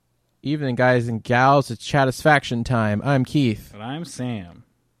Evening, guys and gals. It's Chatisfaction time. I'm Keith. And I'm Sam.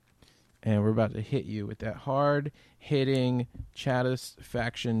 And we're about to hit you with that hard-hitting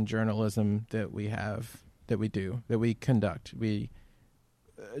Chatisfaction journalism that we have, that we conduct.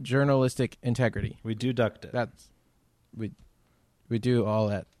 Journalistic integrity. We deduct it. We do all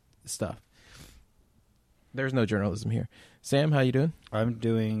that stuff. There's no journalism here. Sam, how you doing? I'm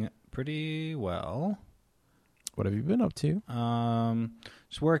doing pretty well. What have you been up to?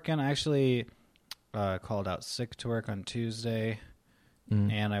 Just working. I actually called out sick to work on Tuesday,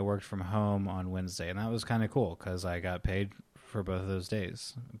 and I worked from home on Wednesday, and that was kind of cool because I got paid for both of those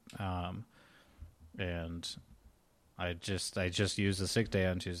days. And I just used a sick day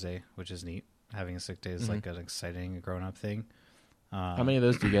on Tuesday, which is neat. Having a sick day is like an exciting grown-up thing. How many of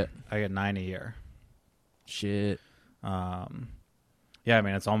those do you get? I get 9 a year. Shit. Yeah, I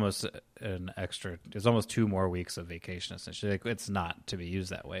mean, it's almost an extra. It's almost 2 more weeks of vacation. Essentially, like, it's not to be used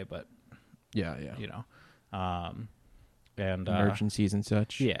that way, but Yeah. you know, and Emergencies and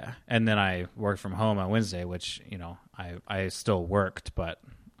such. Yeah, and then I worked from home on Wednesday, which I still worked, but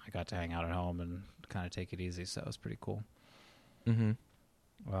I got to hang out at home and kind of take it easy, so it was pretty cool.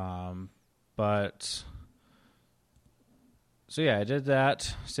 But so yeah, I did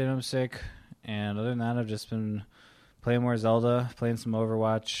that. Stayed home sick, and other than that, I've just been playing more Zelda, playing some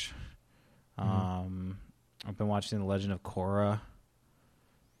Overwatch. I've been watching The Legend of Korra,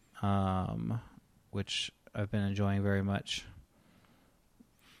 which I've been enjoying very much.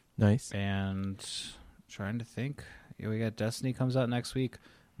 Nice. And trying to think. Yeah, we got Destiny comes out next week.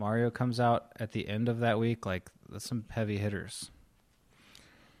 Mario comes out at the end of that week. Like, that's some heavy hitters.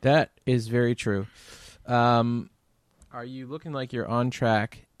 That is very true. Are you looking like you're on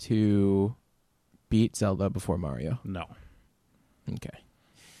track to beat Zelda before Mario? No. Okay.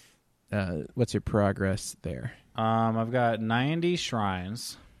 What's your progress there? I've got 90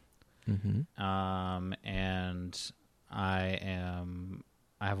 shrines. Mm-hmm. And I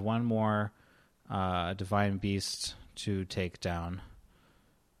have one more divine beast to take down.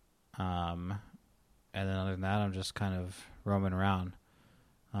 And then other than that, I'm just kind of roaming around.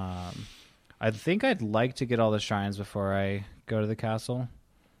 I think I'd like to get all the shrines before I go to the castle.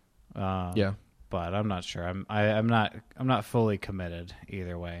 Yeah. But I'm not sure. I'm not fully committed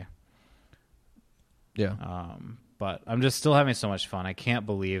either way. Yeah. But I'm just still having so much fun. I can't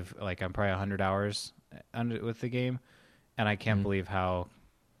believe, like, I'm probably 100 hours with the game, and I can't believe how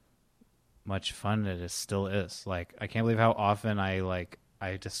much fun still is. Like, I can't believe how often I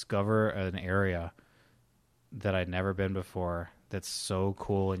discover an area that I'd never been before that's so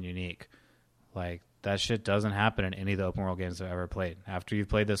cool and unique. Like, that shit doesn't happen in any of the open world games I've ever played. After you've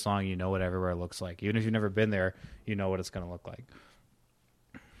played this long, you know what everywhere looks like. Even if you've never been there, you know what it's going to look like.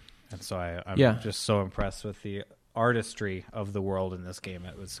 And so I'm just so impressed with the artistry of the world in this game.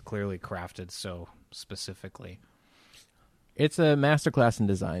 It was clearly crafted so specifically. It's a masterclass in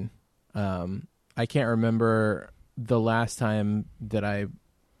design. I can't remember the last time that I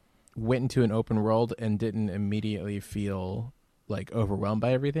went into an open world and didn't immediately feel like overwhelmed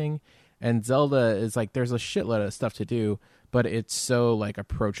by everything. And Zelda is like, there's a shitload of stuff to do, but it's so like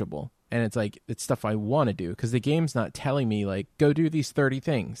approachable. And it's like, it's stuff I want to do because the game's not telling me like, go do these 30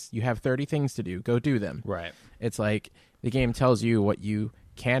 things. You have 30 things to do. Go do them. Right. It's like the game tells you what you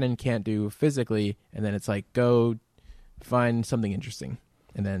can and can't do physically. And then it's like, go find something interesting.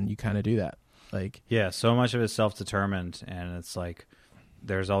 And then you kind of do that. Like, yeah, so much of it's self-determined. And it's like,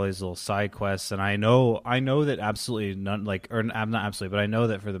 there's all these little side quests. And I know that absolutely none, like, or not absolutely, but I know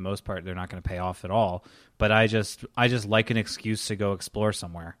that for the most part, they're not going to pay off at all. But I just like an excuse to go explore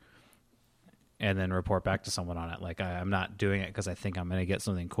somewhere and then report back to someone on it. Like, I'm not doing it because I think I'm going to get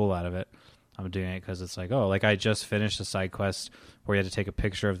something cool out of it. I'm doing it because it's like, oh, like I just finished a side quest where you had to take a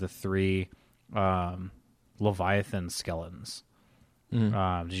picture of the 3 Leviathan skeletons.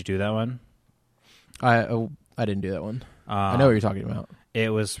 Did you do that one? I didn't do that one. I know what you're talking about. It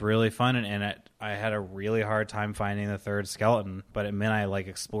was really fun, and I had a really hard time finding the 3rd skeleton, but it meant I like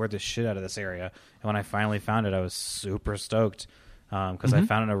explored the shit out of this area. And when I finally found it, I was super stoked. Because I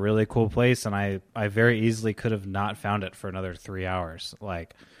found it in a really cool place, and I very easily could have not found it for another 3 hours.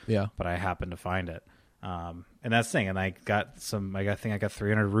 Like, yeah, but I happened to find it. And that's the thing. And I think I got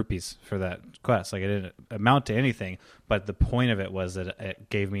 300 rupees for that quest. Like, it didn't amount to anything, but the point of it was that it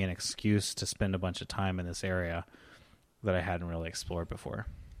gave me an excuse to spend a bunch of time in this area that I hadn't really explored before.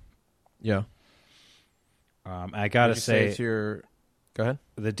 Yeah. I gotta say, it's your. Go ahead.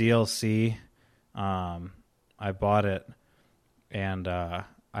 The DLC, I bought it. And I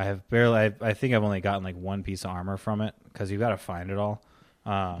have barely. I think I've only gotten like one piece of armor from it because you've got to find it all.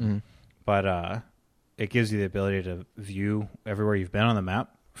 But it gives you the ability to view everywhere you've been on the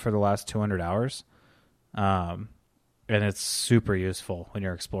map, for the last 200 hours. And it's super useful when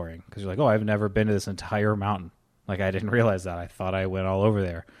you're exploring because you're like, oh, I've never been to this entire mountain. Like, I didn't realize that. I thought I went all over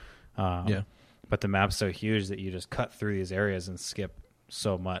there. Yeah. But the map's so huge that you just cut through these areas and skip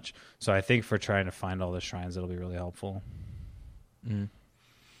so much. So I think for trying to find all the shrines, it'll be really helpful. Mm.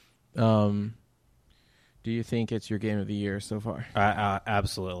 Do you think it's your game of the year so far?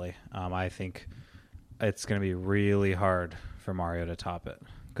 Absolutely. I think it's going to be really hard for Mario to top it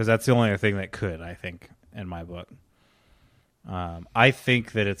because that's the only other thing that could, I think, in my book. I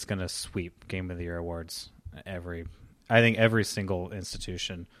think that it's going to sweep Game of the Year awards. I think every single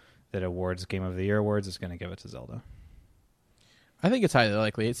institution that awards Game of the Year awards is going to give it to Zelda. I think it's highly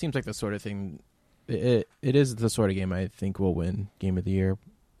likely. It seems like the sort of thing. It is the sort of game I think will win Game of the Year.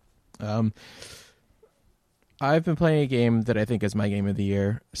 I've been playing a game that I think is my game of the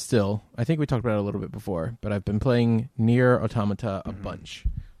year still. I think we talked about it a little bit before, but I've been playing Nier Automata a bunch.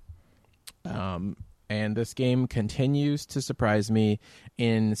 And this game continues to surprise me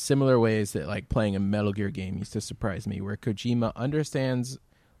in similar ways that like playing a Metal Gear game used to surprise me, where Kojima understands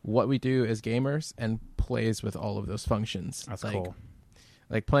what we do as gamers and plays with all of those functions. That's like, cool.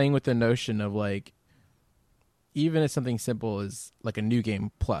 Like playing with the notion of like, even as something simple as like a New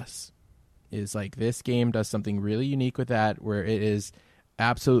Game Plus, is like this game does something really unique with that, where it is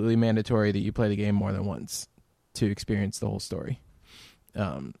absolutely mandatory that you play the game more than once to experience the whole story.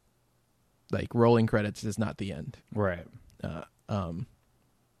 Like rolling credits is not the end. Right. And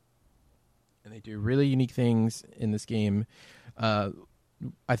they do really unique things in this game.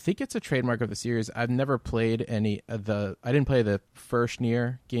 I think it's a trademark of the series. I've never played any of I didn't play the first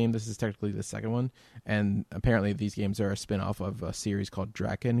Nier game. This is technically the second one. And apparently these games are a spin-off of a series called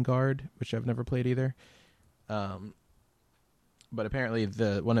Drakengard, which I've never played either. But apparently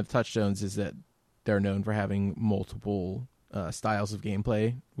one of the touchstones is that they're known for having multiple styles of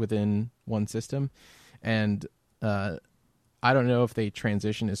gameplay within one system. And I don't know if they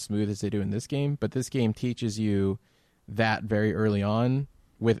transition as smooth as they do in this game, but this game teaches you that very early on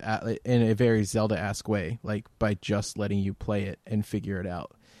in a very Zelda-esque way, like by just letting you play it and figure it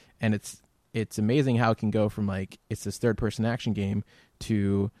out. And it's amazing how it can go from like it's this third-person action game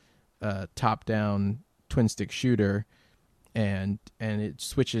to a top-down twin-stick shooter, and it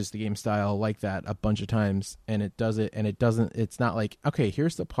switches the game style like that a bunch of times, and it does it, and it's not like, okay,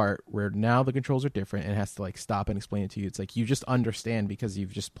 here's the part where now the controls are different and it has to like stop and explain it to you. It's like you just understand because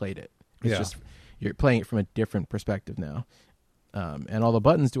you've just played it. It's just you're playing it from a different perspective now. And all the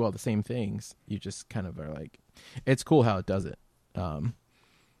buttons do all the same things. You just kind of are like, it's cool how it does it.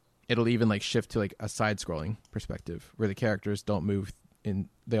 It'll even like shift to like a side-scrolling perspective where the characters don't move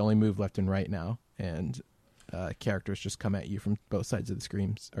they only move left and right now, and characters just come at you from both sides of the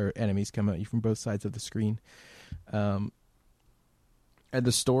screens, or enemies come at you from both sides of the screen. And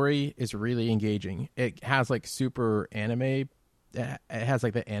the story is really engaging. It has like super anime. It has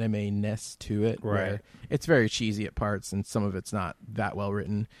like the anime-ness to it, right? Where it's very cheesy at parts, and some of it's not that well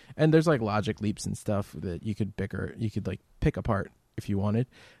written. And there's like logic leaps and stuff that you could like pick apart if you wanted.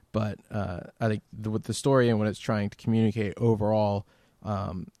 But I think with the story and what it's trying to communicate overall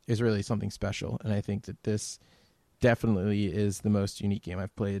is really something special. And I think that this definitely is the most unique game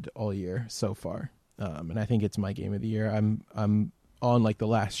I've played all year so far. And I think it's my game of the year. I'm on like the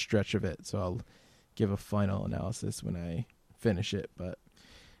last stretch of it, so I'll give a final analysis when I finish it. But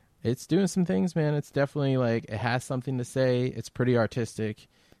it's doing some things, man. It's definitely like it has something to say. It's pretty artistic,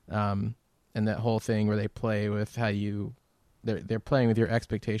 and that whole thing where they play with how they're playing with your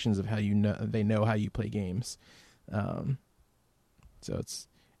expectations of how they know how you play games. So it's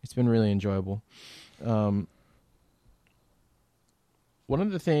been really enjoyable. One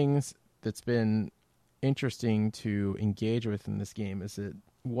of the things that's been interesting to engage with in this game is that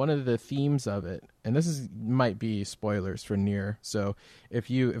one of the themes of it, and might be spoilers for Nier, so if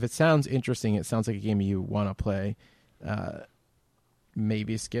it sounds interesting, it sounds like a game you want to play,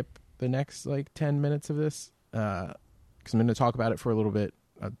 maybe skip the next like 10 minutes of this, because I'm going to talk about it for a little bit.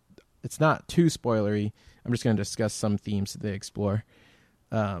 It's not too spoilery. I'm just going to discuss some themes that they explore.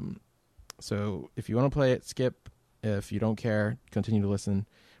 So if you want to play it, skip. If you don't care, continue to listen.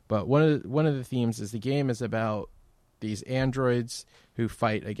 But one of the themes is the game is about these androids who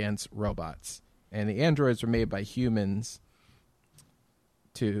fight against robots. And the androids were made by humans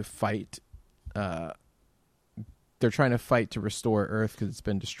to fight. They're trying to fight to restore Earth because it's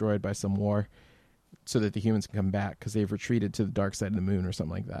been destroyed by some war, so that the humans can come back because they've retreated to the dark side of the moon or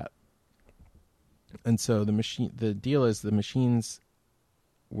something like that. And so the deal is the machines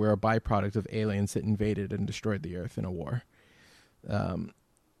were a byproduct of aliens that invaded and destroyed the Earth in a war.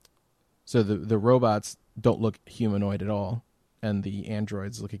 So the robots don't look humanoid at all. and the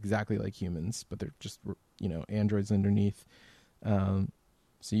androids look exactly like humans, but they're just, androids underneath. So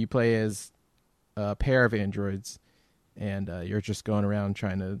you play as a pair of androids, and you're just going around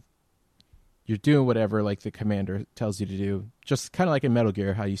you're doing whatever like the commander tells you to do. Just kind of like in Metal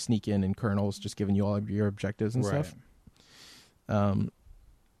Gear, how you sneak in Colonel's just giving you all of your objectives and stuff.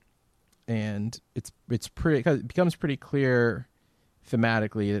 And it becomes pretty clear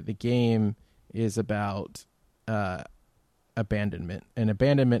thematically that the game is about abandonment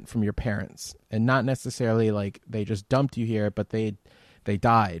from your parents, and not necessarily like they just dumped you here, but they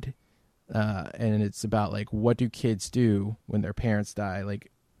died. And it's about like, what do kids do when their parents die,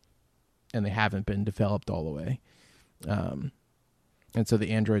 like, and they haven't been developed all the way. And so the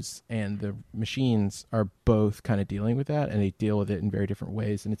androids and the machines are both kind of dealing with that, and they deal with it in very different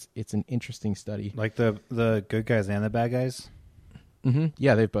ways. And it's an interesting study. Like the good guys and the bad guys. Mm-hmm.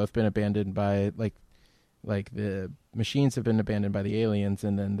 Yeah, they've both been abandoned by like the machines have been abandoned by the aliens,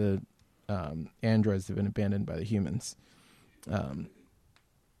 and then the androids have been abandoned by the humans.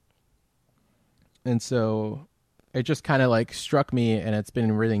 And so it just kind of like struck me, and it's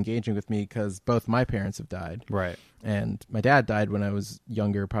been really engaging with me because both my parents have died. Right. And my dad died when I was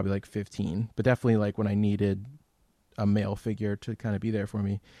younger, probably like 15, but definitely like when I needed a male figure to kind of be there for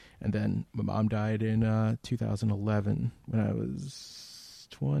me. And then my mom died in 2011 when I was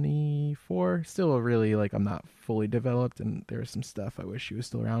 24. Still really like, I'm not fully developed, and there's some stuff I wish she was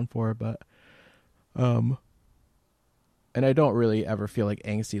still around for, but and I don't really ever feel like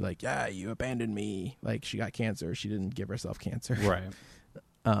angsty, like, yeah, you abandoned me. Like, she got cancer. She didn't give herself cancer. Right.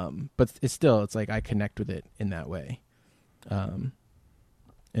 But it's like I connect with it in that way. And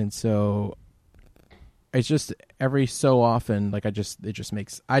so it's just every so often, like I just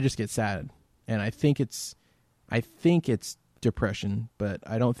get sad. And I think it's depression, but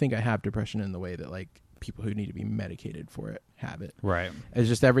I don't think I have depression in the way that like people who need to be medicated for it have it. Right. It's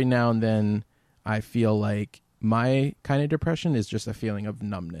just every now and then I feel like my kind of depression is just a feeling of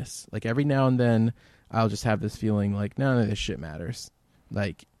numbness. Like every now and then I'll just have this feeling like none of this shit matters.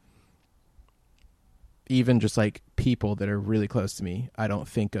 Like even just like people that are really close to me, I don't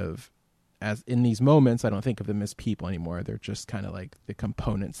think of as in these moments, I don't think of them as people anymore. They're just kind of like the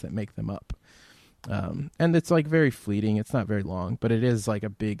components that make them up. And it's like very fleeting. It's not very long, but it is like a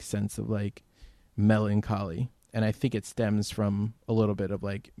big sense of like melancholy. And I think it stems from a little bit of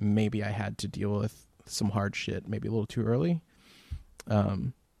like, maybe I had to deal with some hard shit maybe a little too early,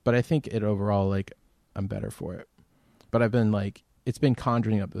 but I think it overall, like, I'm better for it. But I've been like, it's been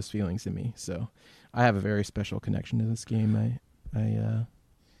conjuring up those feelings in me, so I have a very special connection to this game. I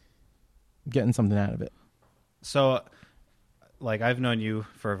getting something out of it. So like, I've known you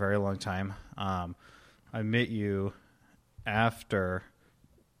for a very long time. I met you after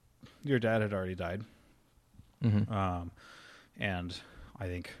your dad had already died. Mm-hmm. And I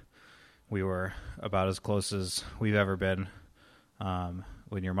think we were about as close as we've ever been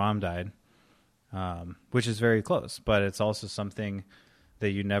when your mom died, which is very close. But it's also something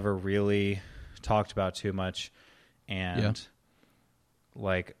that you never really talked about too much. And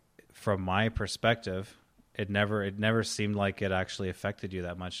like, from my perspective, it never seemed like it actually affected you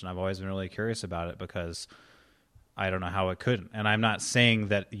that much. And I've always been really curious about it because I don't know how it couldn't. And I'm not saying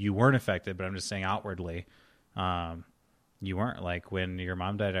that you weren't affected, but I'm just saying outwardly, you weren't. Like when your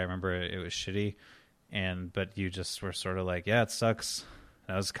mom died, I remember it was shitty, but you just were sort of like, yeah, it sucks.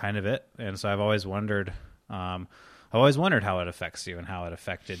 That was kind of it. And so I've always wondered how it affects you and how it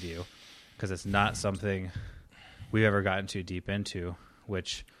affected you, because it's not something we've ever gotten too deep into,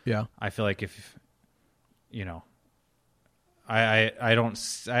 which I feel like if,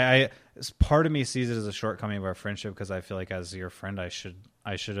 part of me sees it as a shortcoming of our friendship, because I feel like as your friend, I should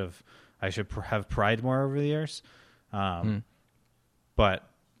have pried more over the years. But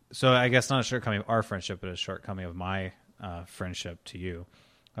so I guess not a shortcoming of our friendship, but a shortcoming of my friendship to you.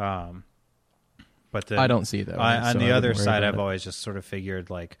 But then, I don't see that. On the other side, I've always just sort of figured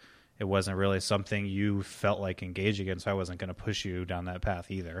like it wasn't really something you felt like engaging in, so I wasn't going to push you down that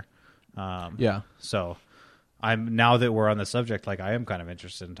path either. So now that we're on the subject, like I am kind of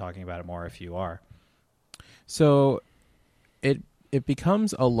interested in talking about it more if you are. So it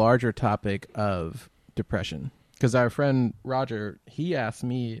becomes a larger topic of depression, because our friend Roger, he asked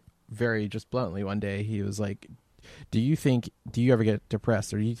me very just bluntly one day, he was like, do you ever get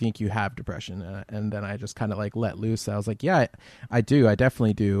depressed, or do you think you have depression? And then I just kind of like let loose. I was like, yeah, I do. I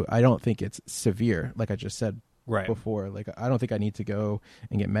definitely do. I don't think it's severe, like I just said before. Like, I don't think I need to go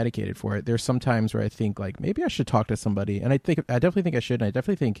and get medicated for it. There's some times where I think like maybe I should talk to somebody, and I definitely think I should, and I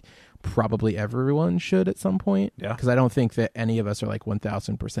definitely think probably everyone should at some point. Yeah. Because I don't think that any of us are like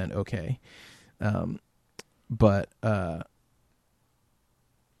 1,000% okay. But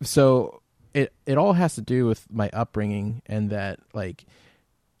so it all has to do with my upbringing, and that like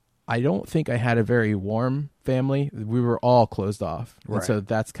I don't think I had a very warm family. We were all closed off. Right. And so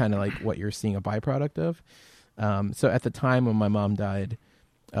that's kind of like what you're seeing a byproduct of. So at the time when my mom died,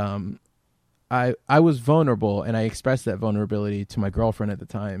 I was vulnerable, and I expressed that vulnerability to my girlfriend at the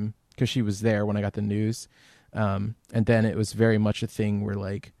time because she was there when I got the news. And then it was very much a thing where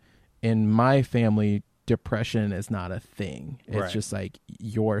like in my family, depression is not a thing. It's Right. just like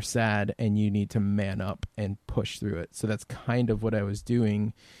you're sad and you need to man up and push through it. So that's kind of what I was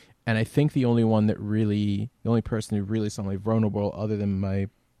doing. And I think the only person who really saw me vulnerable other than my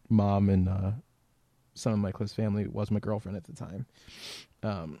mom and some of my close family was my girlfriend at the time.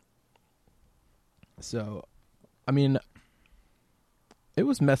 So, I mean, it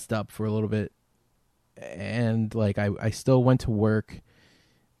was messed up for a little bit. And like I still went to work,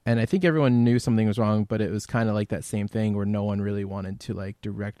 and I think everyone knew something was wrong, but it was kind of like that same thing where no one really wanted to like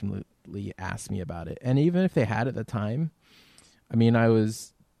directly ask me about it. And even if they had at the time, I mean, I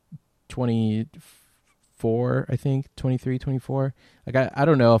was 24, I think 23, 24. Like I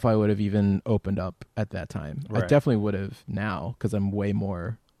don't know if I would have even opened up at that time. Right. I definitely would have now, because I'm way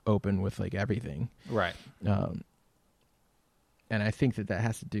more open with like everything. Right. And I think that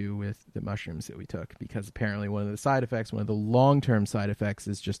has to do with the mushrooms that we took, because apparently one of the long-term side effects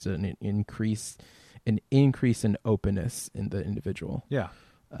is just an increase in openness in the individual. Yeah.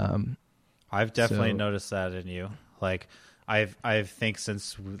 I've definitely noticed that in you. Like I think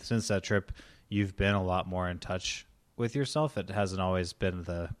since that trip, you've been a lot more in touch with yourself. It hasn't always been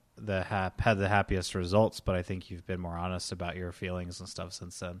had the happiest results, but I think you've been more honest about your feelings and stuff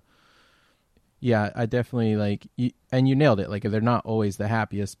since then. Yeah, I definitely and you nailed it. Like they're not always the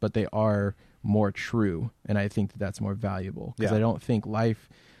happiest, but they are more true. And I think that that's more valuable, because Yeah. I don't think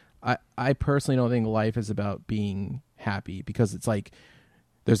I personally don't think life is about being happy, because it's like,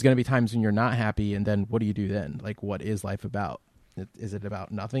 there's going to be times when you're not happy. And then what do you do then? Like, what is life about? Is it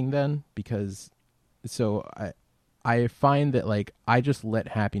about nothing then? Because I find that like, I just let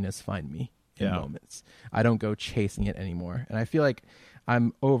happiness find me in moments. I don't go chasing it anymore. And I feel like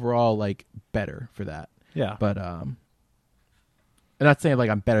I'm overall like better for that. Yeah. But I'm not saying like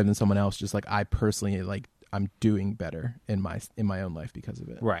I'm better than someone else, just like I personally like I'm doing better in my own life because of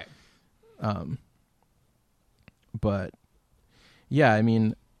it. Right. But yeah, I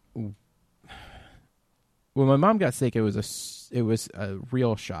mean, when my mom got sick, it was a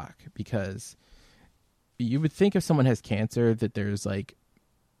real shock, because you would think if someone has cancer that there's like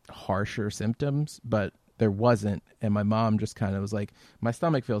harsher symptoms, but there wasn't. And my mom just kind of was like, my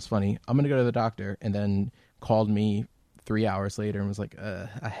stomach feels funny, I'm going to go to the doctor. And then called me 3 hours later and was like,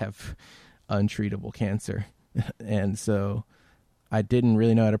 I have untreatable cancer. And so I didn't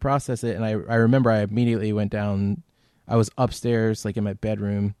really know how to process it. And I remember I immediately went down. I was upstairs, like in my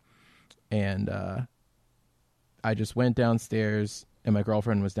bedroom. And I just went downstairs, and my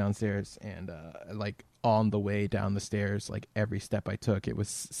girlfriend was downstairs. And like on the way down the stairs, like every step I took, it was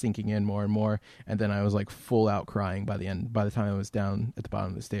sinking in more and more. And then I was like full out crying by the time I was down at the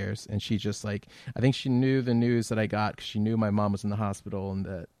bottom of the stairs. And she just like, I think she knew the news that I got, because she knew my mom was in the hospital and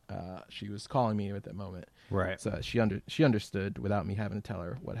that she was calling me at that moment. Right. So she understood without me having to tell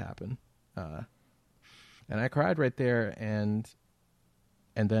her what happened. And I cried right there. And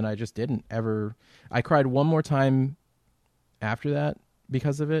then I just didn't ever, I cried one more time after that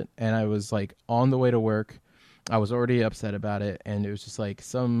because of it. And I was like on the way to work. I was already upset about it. And it was just like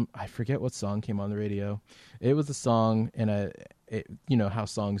I forget what song came on the radio. It was a song, and you know how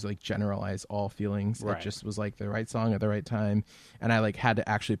songs like generalize all feelings. Right. It just was like the right song at the right time. And I like had to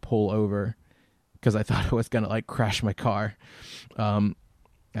actually pull over because I thought I was going to like crash my car. And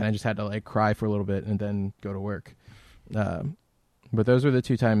I just had to like cry for a little bit and then go to work. But those were the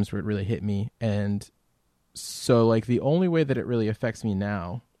two times where it really hit me. And so like the only way that it really affects me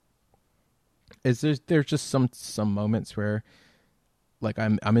now is there's just some moments where like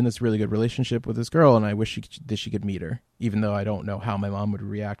I'm in this really good relationship with this girl, and I wish she could meet her, even though I don't know how my mom would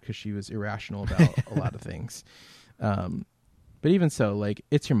react, because she was irrational about a lot of things. But even so, like,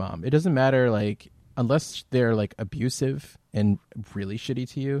 it's your mom. It doesn't matter, like, unless they're like abusive and really shitty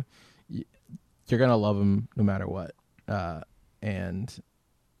to you, you're gonna love them no matter what. And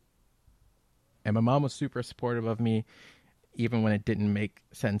my mom was super supportive of me, even when it didn't make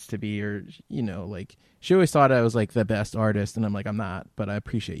sense to be, or, you know, like, she always thought I was like the best artist, and I'm like, I'm not, but I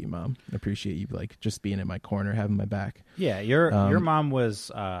appreciate you, Mom. I appreciate you like just being in my corner, having my back. Yeah, your mom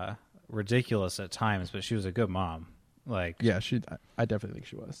was ridiculous at times, but she was a good mom. Like, yeah, I definitely think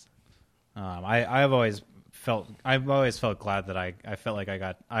she was. I've always felt glad that I felt like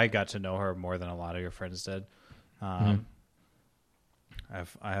I got to know her more than a lot of your friends did.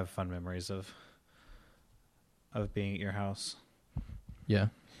 I have fun memories of being at your house. Yeah.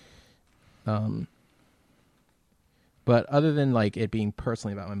 But other than like it being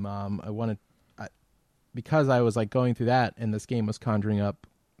personally about my mom, because I was like going through that and this game was conjuring up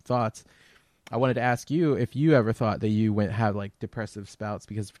thoughts, I wanted to ask you if you ever thought that you have like depressive spouts,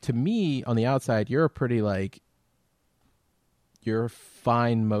 because to me on the outside, you're pretty like, you're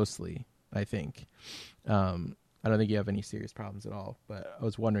fine mostly, I think. I don't think you have any serious problems at all, but I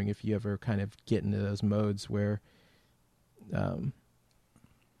was wondering if you ever kind of get into those modes where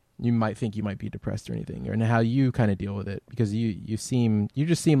you might think you might be depressed or anything, and how you kind of deal with it, because you just seem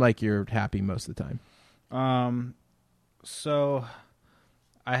like you're happy most of the time. So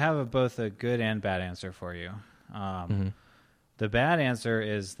I have both a good and bad answer for you. The bad answer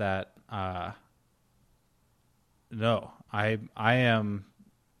is that no, I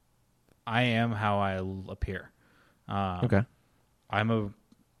am how I appear. Okay.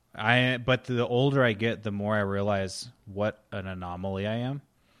 But the older I get, the more I realize what an anomaly I am.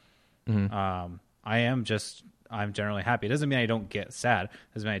 Mm-hmm. I'm generally happy. It doesn't mean I don't get sad. It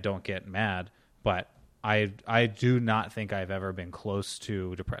doesn't mean I don't get mad, but I do not think I've ever been close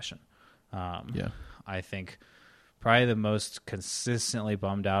to depression. I think probably the most consistently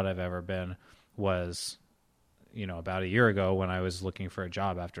bummed out I've ever been was, about a year ago when I was looking for a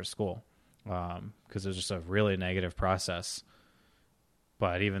job after school. Because it was just a really negative process.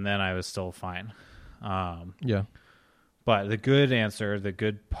 But even then, I was still fine. But the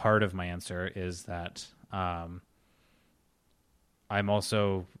good part of my answer is that I'm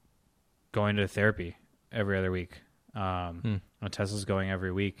also going to therapy every other week. Tessa's going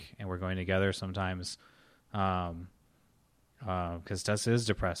every week, and we're going together sometimes because Tessa is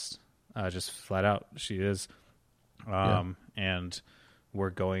depressed, just flat out. She is. And we're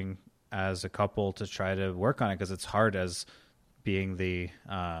going as a couple to try to work on it, because it's hard as being the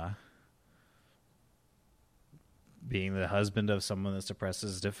husband of someone that's depressed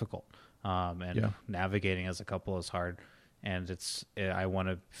is difficult. Navigating as a couple is hard, and I want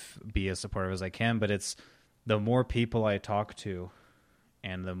to be as supportive as I can, but it's the more people I talk to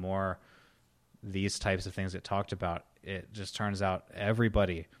and the more these types of things get talked about, it just turns out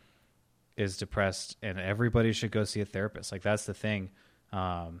everybody is depressed and everybody should go see a therapist. Like, that's the thing.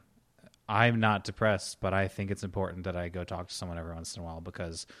 I'm not depressed, but I think it's important that I go talk to someone every once in a while,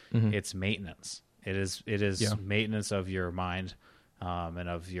 because it's maintenance. It is maintenance of your mind, and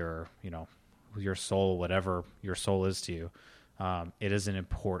of your soul, whatever your soul is to you.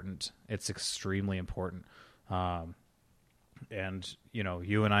 It's extremely important. And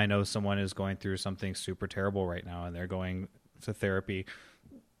you and I know someone is going through something super terrible right now, and they're going to therapy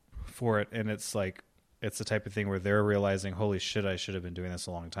for it. And it's like, it's the type of thing where they're realizing, holy shit, I should have been doing this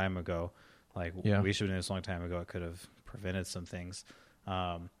a long time ago. Like, we should have been doing this a long time ago. It could have prevented some things.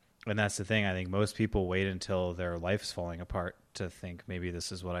 And that's the thing. I think most people wait until their life's falling apart to think, maybe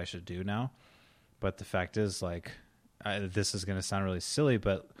this is what I should do now. But the fact is, like, this is going to sound really silly,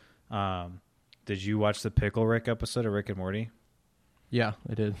 but did you watch the Pickle Rick episode of Rick and Morty? Yeah,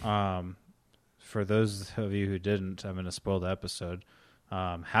 I did. For those of you who didn't, I'm going to spoil the episode.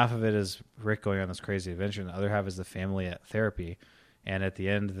 Half of it is Rick going on this crazy adventure, and the other half is the family at therapy. And at the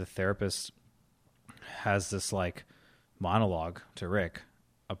end, the therapist has this like monologue to Rick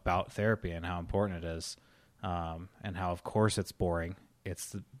about therapy and how important it is, and how, of course, it's boring.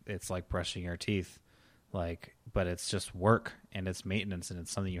 It's like brushing your teeth, but it's just work, and it's maintenance, and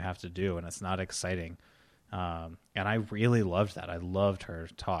it's something you have to do, and it's not exciting. And I really loved that. I loved her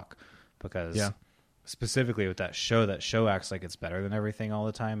talk, because specifically with that show acts like it's better than everything all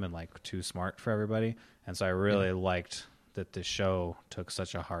the time and like too smart for everybody. And so I really liked that the show took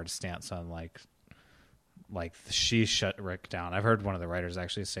such a hard stance on like she shut Rick down. I've heard one of the writers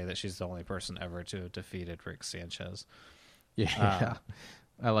actually say that she's the only person ever to have defeated Rick Sanchez. Yeah.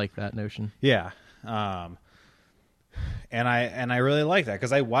 I like that notion. Yeah. And I really like that,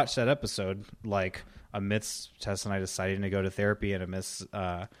 because I watched that episode like amidst Tess and I deciding to go to therapy, and amidst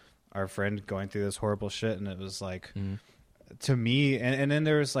our friend going through this horrible shit. And it was like, to me, and then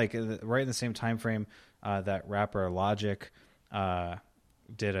there was like right in the same time frame, that rapper Logic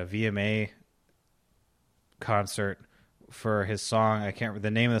did a VMA concert for his song.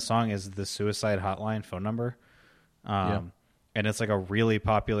 The name of the song is the Suicide Hotline phone number. And it's like a really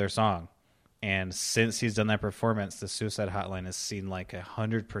popular song. And since he's done that performance, the Suicide Hotline has seen like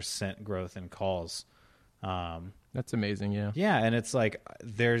 100% growth in calls. That's amazing. Yeah. Yeah. And it's like,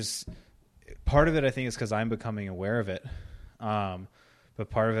 there's part of it, I think, is because I'm becoming aware of it. But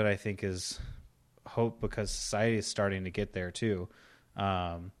part of it, I think, is hope, because society is starting to get there too.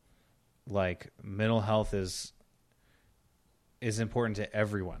 Like, mental health is is important to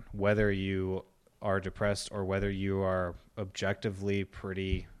everyone, whether you are depressed or whether you are objectively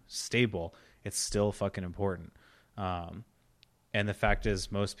pretty stable. It's still fucking important. And the fact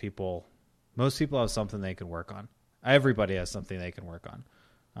is, most people have something they can work on. Everybody has something they can work on.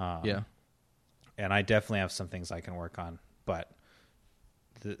 Yeah. And I definitely have some things I can work on, but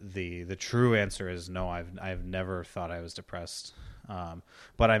the true answer is no. I've never thought I was depressed.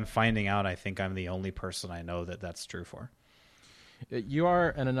 But I'm finding out, I think I'm the only person I know that that's true for. You are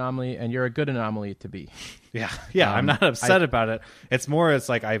an anomaly, and you're a good anomaly to be. Yeah. I'm not upset about it. It's more, it's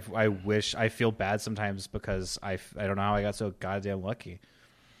like, I wish, I feel bad sometimes because I don't know how I got so goddamn lucky.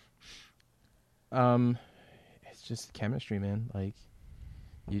 It's just chemistry, man. Like,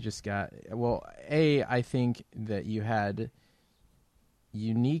 you just got, well, I think that you had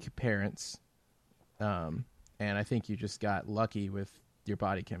unique parents, and I think you just got lucky with your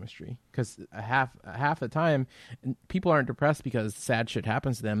body chemistry, because half the time people aren't depressed because sad shit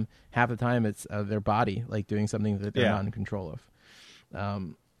happens to them. Half the time it's their body like doing something that they're not in control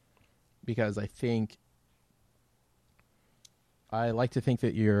of. Because I like to think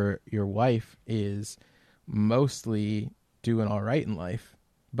that your wife is mostly doing all right in life,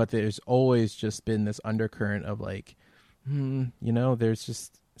 but there's always just been this undercurrent of like, there's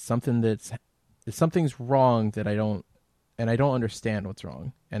just something's wrong that I don't understand what's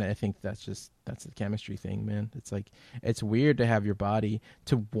wrong. And I think that's the chemistry thing, man. It's like, it's weird to have your body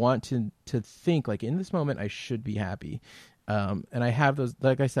to want to think like, in this moment I should be happy. And I have those,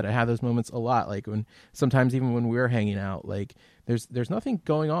 like I said, I have those moments a lot. Like sometimes even when we're hanging out, like there's nothing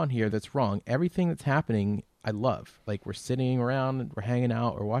going on here that's wrong. Everything that's happening, I love. Like, we're sitting around and we're hanging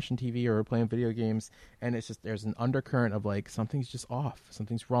out or watching TV or we're playing video games, and it's just, there's an undercurrent of like, something's just off.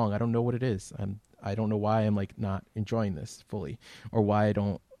 Something's wrong. I don't know what it is. I don't know why I'm like not enjoying this fully, or why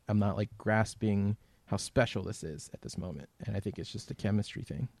I'm not like grasping how special this is at this moment. And I think it's just a chemistry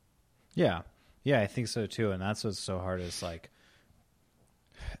thing. Yeah. Yeah, I think so too. And that's what's so hard is like,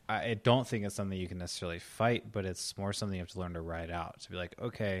 I don't think it's something you can necessarily fight, but it's more something you have to learn to ride out. To be like,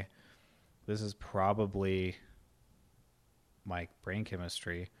 okay, this is probably my brain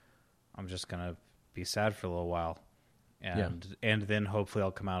chemistry. I'm just going to be sad for a little while. And then hopefully I'll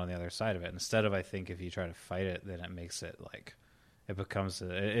come out on the other side of it. Instead of, I think if you try to fight it, then it makes it like, it becomes,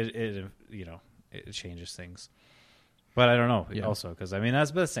 it changes things. But I don't know also, because I mean, that's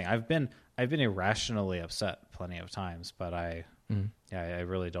the best thing. I've been irrationally upset plenty of times, but I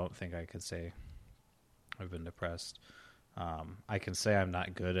really don't think I could say I've been depressed. I can say I'm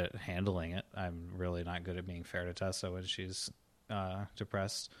not good at handling it. I'm really not good at being fair to Tessa when she's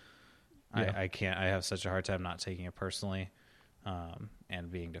depressed. Yeah. I can't. I have such a hard time not taking it personally,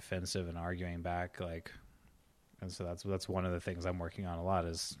 and being defensive and arguing back. Like, and so that's one of the things I'm working on a lot,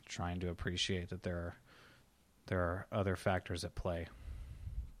 is trying to appreciate that there are other factors at play.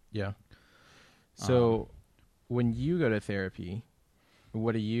 Yeah. So when you go to therapy,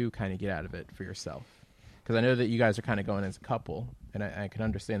 what do you kind of get out of it for yourself? Because I know that you guys are kind of going as a couple, and I can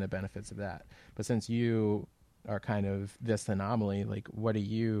understand the benefits of that. But since you are kind of this anomaly, like, what do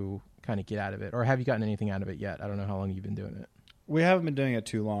you kind of get out of it? Or have you gotten anything out of it yet? I don't know how long you've been doing it. We haven't been doing it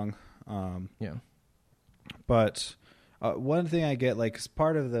too long. But one thing I get, like,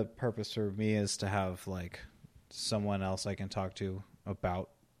 part of the purpose for me is to have, like, someone else I can talk to about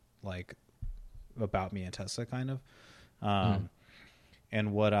me and Tessa, kind of.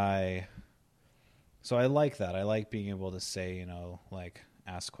 And so I like that. I like being able to say, like,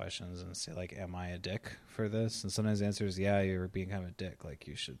 ask questions and say, like, am I a dick for this? And sometimes the answer is, yeah, you're being kind of a dick. Like,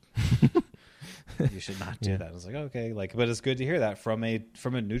 you should not do that. It's like, okay, like, but it's good to hear that from a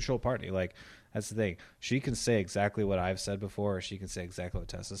neutral party. Like, that's the thing. She can say exactly what I've said before, or she can say exactly what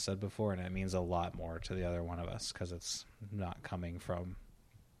Tessa said before, and it means a lot more to the other one of us, because it's not coming from,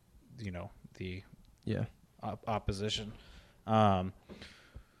 the opposition. But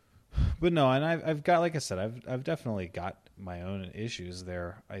no, and I've got, like I said, I've definitely got my own issues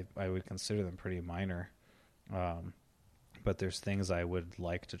there. I would consider them pretty minor. But there's things I would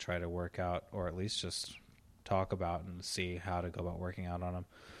like to try to work out, or at least just talk about and see how to go about working out on them.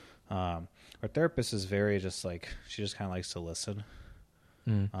 Our therapist is very just like, she just kind of likes to listen,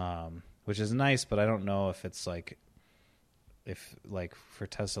 which is nice, but I don't know if it's like, if like for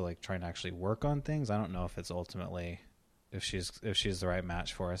Tessa, like trying to actually work on things, I don't know if it's ultimately, if she's the right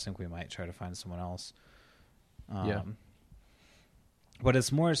match for us. I think we might try to find someone else. But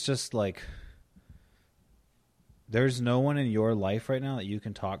it's just like, there's no one in your life right now that you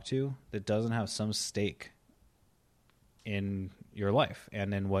can talk to that doesn't have some stake in your life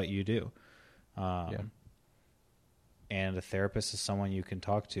and in what you do. And a therapist is someone you can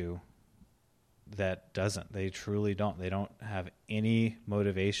talk to that doesn't. They truly don't. They don't have any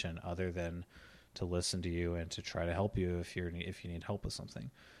motivation other than to listen to you and to try to help you if you need help with something.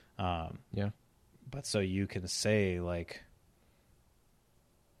 Yeah. But so you can say, like,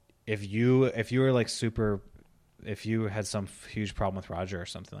 if you were like if you had some huge problem with Roger or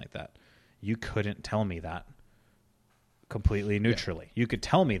something like that, you couldn't tell me that completely neutrally. Yeah. You could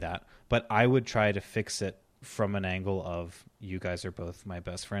tell me that, but I would try to fix it from an angle of, you guys are both my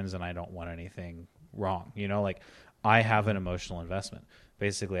best friends and I don't want anything wrong. You know, like, I have an emotional investment.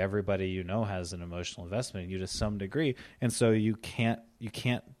 Basically everybody you know has an emotional investment in you to some degree, and so you can't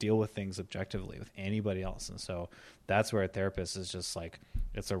deal with things objectively with anybody else. And so that's where a therapist is just like,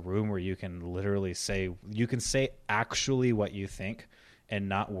 it's a room where you can literally say actually what you think and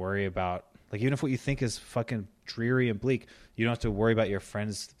not worry about, like, even if what you think is fucking dreary and bleak, you don't have to worry about your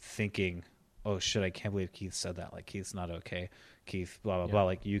friends thinking, oh shit, I can't believe Keith said that, like, Keith's not okay, Keith, blah blah blah.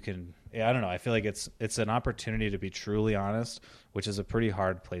 Like, you can, I don't know, I feel like it's an opportunity to be truly honest, which is a pretty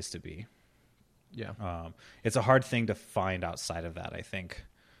hard place to be. It's a hard thing to find outside of that, I think.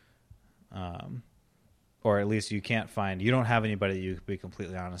 Or at least you don't have anybody that you could be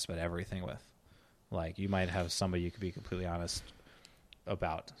completely honest about everything with. Like, you might have somebody you could be completely honest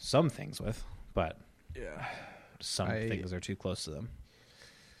about some things with, but some things are too close to them.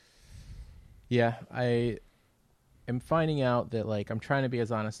 Yeah, I am finding out that, like, I'm trying to be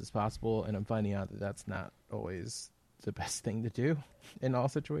as honest as possible, and I'm finding out that that's not always the best thing to do in all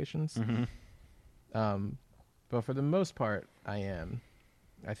situations. Mm-hmm. But for the most part, I am.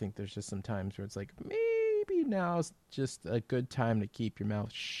 I think there's just some times where it's like, maybe now's just a good time to keep your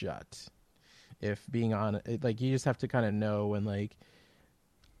mouth shut. If being honest, like, you just have to kind of know when, like,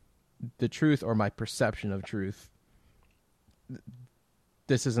 the truth or my perception of truth,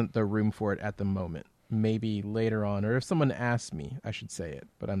 this isn't the room for it at the moment. Maybe later on, or if someone asks me, I should say it,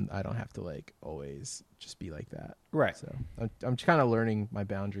 but I don't have to, like, always just be like that. Right. So I'm kind of learning my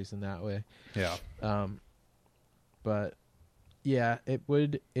boundaries in that way. Yeah. But yeah, it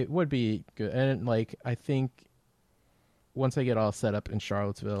would be good. And, like, I think once I get all set up in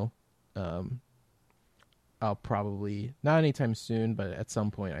Charlottesville, I'll probably, not anytime soon, but at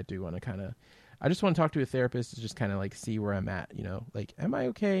some point I do want to I just want to talk to a therapist to just kind of, like, see where I'm at, you know, like, am I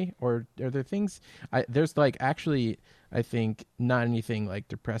okay? Or are there things, there's, like, actually, I think not anything, like,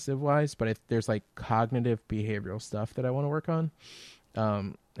 depressive wise, but there's, like, cognitive behavioral stuff that I want to work on.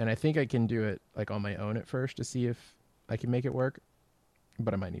 And I think I can do it, like, on my own at first to see if I can make it work,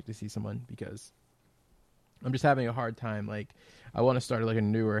 but I might need to see someone because I'm just having a hard time. Like, I want to start, like, a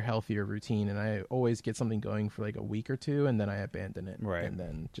newer, healthier routine, and I always get something going for, like, a week or two, and then I abandon it. Right. And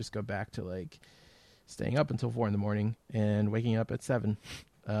then just go back to, like, staying up until 4 a.m. and waking up at 7.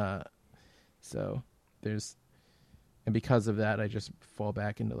 So and because of that, I just fall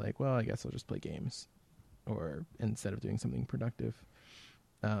back into, like, well, I guess I'll just play games, or instead of doing something productive.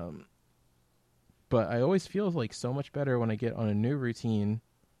 But I always feel, like, so much better when I get on a new routine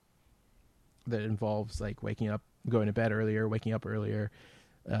that involves, like, waking up, going to bed earlier, waking up earlier,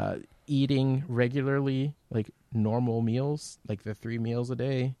 eating regularly, like, normal meals, like the 3 meals a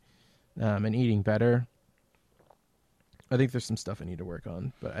day, and eating better. I think there's some stuff I need to work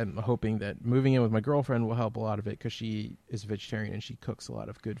on, but I'm hoping that moving in with my girlfriend will help a lot of it, because she is vegetarian and she cooks a lot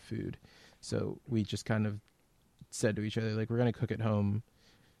of good food. So we just kind of said to each other, like, we're going to cook at home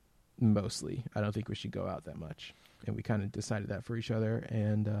mostly. I don't think we should go out that much. And we kind of decided that for each other,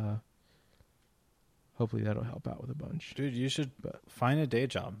 and hopefully that'll help out with a bunch. Dude, you should find a day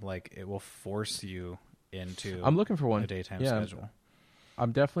job. Like, it will force you into I'm looking for one. A daytime schedule.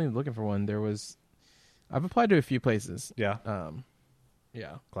 I'm definitely looking for one. I've applied to a few places. Yeah.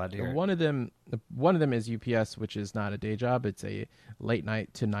 Yeah. Glad to hear it. One of them is UPS, which is not a day job. It's a late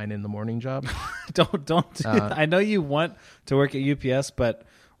night to 9 a.m. job. Don't. I know you want to work at UPS, but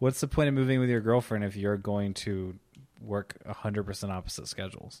what's the point of moving with your girlfriend if you're going to work 100% opposite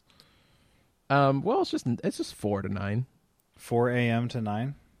schedules? Well, it's just 4 to 9. 4 a.m. to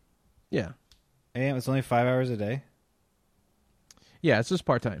 9? Yeah. A.m. It's only 5 hours a day? Yeah, it's just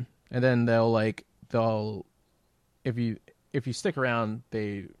part-time. And then they'll if you stick around,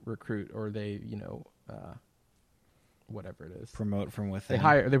 they recruit, or they, whatever it is. Promote from within.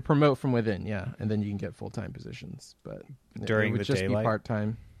 They promote from within, yeah. And then you can get full-time positions, but during it would the just daylight? be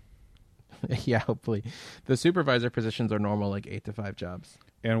part-time. Yeah, hopefully. The supervisor positions are normal, like 8 to 5 jobs.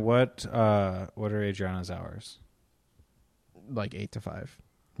 And what are Adriana's hours? Like 8 to 5.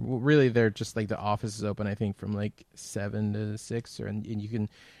 Really, they're just, like, the office is open, I think, from, like, 7 to 6, and you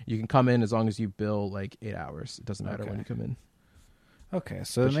can come in as long as you bill, like, 8 hours. It doesn't matter when you come in. Okay,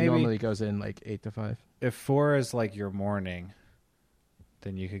 so but maybe she normally goes in, like, 8 to 5. If 4 is, like, your morning,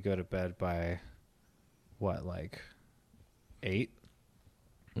 then you could go to bed by what, like 8?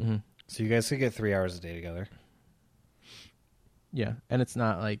 Mm-hmm. So you guys could get 3 hours a day together. Yeah, and it's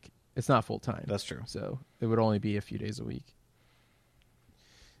not full time. That's true. So it would only be a few days a week.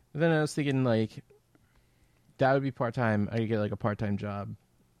 But then I was thinking like that would be part time. I could get like a part time job,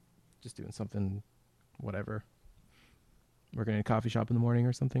 just doing something, whatever. Working in a coffee shop in the morning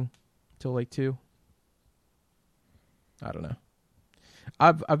or something, till like 2. I don't know.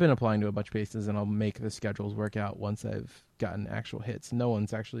 I've been applying to a bunch of places, and I'll make the schedules work out once I've gotten actual hits. No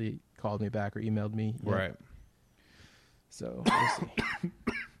one's actually called me back or emailed me yet. Right. So we'll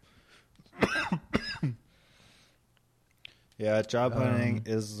see. Yeah, job hunting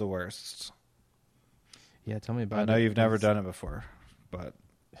is the worst. Yeah, tell me about it. I know you've never done it before, but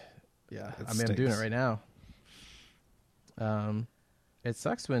yeah, it I mean, I'm doing it stinks. right now. It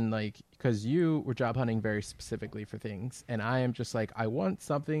sucks when like because you were job hunting very specifically for things, and I am just like I want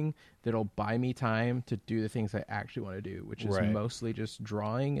something that'll buy me time to do the things I actually want to do, which is Right. mostly just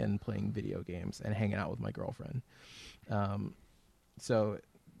drawing and playing video games and hanging out with my girlfriend. So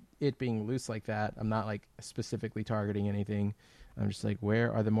it being loose like that, I'm not like specifically targeting anything. I'm just like,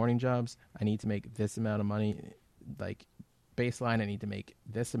 where are the morning jobs? I need to make this amount of money, like baseline. I need to make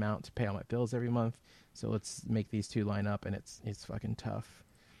this amount to pay all my bills every month. So let's make these two line up, and it's fucking tough.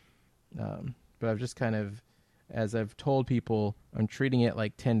 But I've just kind of, as I've told people, I'm treating it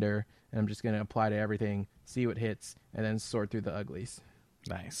like Tinder, and I'm just going to apply to everything, see what hits, and then sort through the uglies.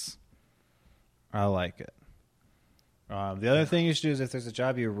 Nice. I like it. The other thing you should do is if there's a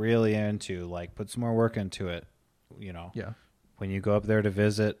job you're really into, like put some more work into it. You know, Yeah. when you go up there to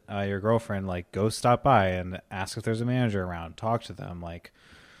visit your girlfriend, like go stop by and ask if there's a manager around. Talk to them. Like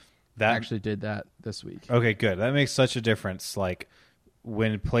that. I actually did that this week. Okay, good. That makes such a difference. Like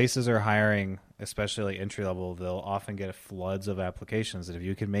when places are hiring, especially like entry level, they'll often get floods of applications. And if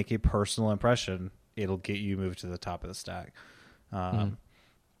you can make a personal impression, it'll get you moved to the top of the stack.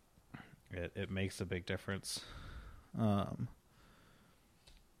 It makes a big difference.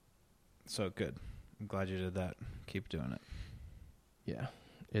 So good. I'm glad you did that. Keep doing it. Yeah.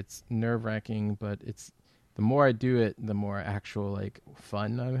 It's nerve-wracking, but it's the more I do it, the more actual like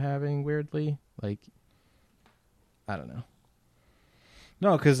fun I'm having, weirdly. Like I don't know.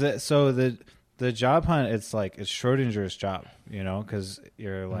 No, because so the job hunt, it's like it's Schrodinger's job, you know, because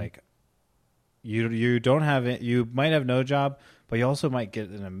you're like you don't have it. You might have no job, but you also might get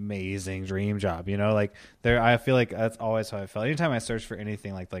an amazing dream job. You know, like there. I feel like that's always how I felt. Anytime I search for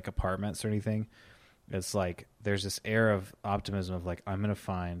anything like apartments or anything, it's like there's this air of optimism of like I'm gonna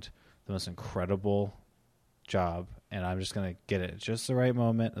find the most incredible job, and I'm just gonna get it at just the right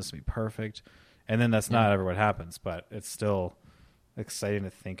moment. This will be perfect, and then that's not ever what happens, but it's still exciting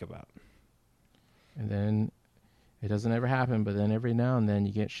to think about. And then it doesn't ever happen, but then every now and then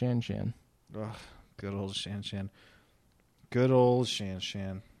you get Shan Shan. Ugh, good old Shan Shan. Good old Shan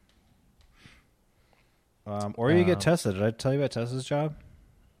Shan. Or you get Tessa. Did I tell you about Tessa's job?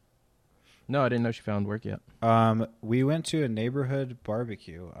 No, I didn't know she found work yet. We went to a neighborhood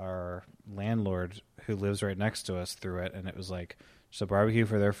barbecue. Our landlord, who lives right next to us, threw it, and it was like just a barbecue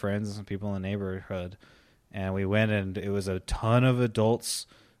for their friends and some people in the neighborhood. And we went, and it was a ton of adults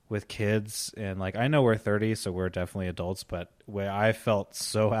with kids. And like I know we're 30, so we're definitely adults, but where I felt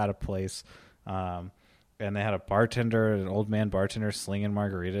so out of place. And they had a bartender, an old man bartender, slinging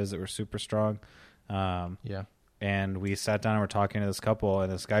margaritas that were super strong. Yeah. And we sat down and we're talking to this couple,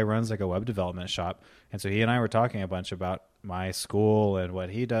 and this guy runs like a web development shop. And so he and I were talking a bunch about my school and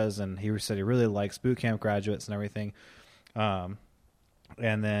what he does. And he said he really likes boot camp graduates and everything. And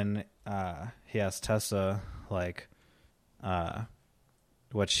then he asked Tessa, like,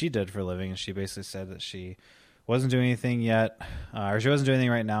 what she did for a living. And she basically said that she wasn't doing anything yet, or she wasn't doing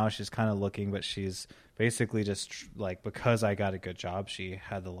anything right now. She's kind of looking, but she's basically just like, because I got a good job, she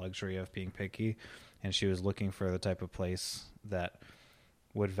had the luxury of being picky. And she was looking for the type of place that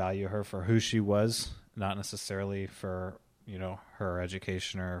would value her for who she was, not necessarily for, you know, her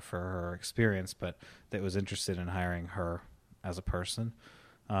education or for her experience, but that was interested in hiring her as a person.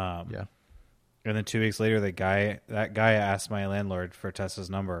 Yeah. And then 2 weeks later, that guy asked my landlord for Tessa's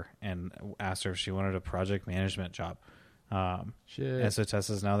number and asked her if she wanted a project management job. Shit. And so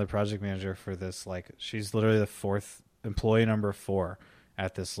Tessa's now the project manager for this. Like, she's literally the fourth employee, number 4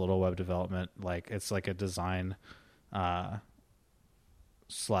 at this little web development. Like, it's like a design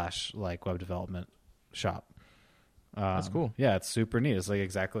slash like web development shop. That's cool. Yeah, it's super neat. It's like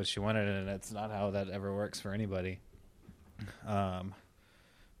exactly what she wanted, and it's not how that ever works for anybody.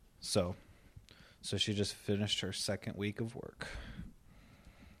 So she just finished her second week of work.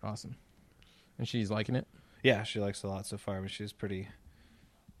 Awesome. And she's liking it? Yeah, she likes it a lot so far, but she's pretty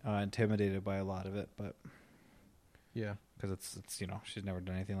intimidated by a lot of it, but Yeah. because it's she's never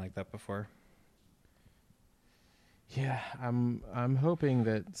done anything like that before. Yeah, I'm hoping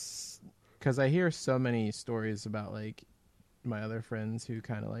that, because I hear so many stories about like my other friends who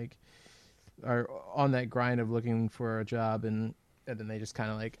kind of like are on that grind of looking for a job, and then they just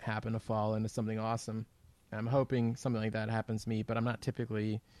kind of like happen to fall into something awesome. And I'm hoping something like that happens to me, but I'm not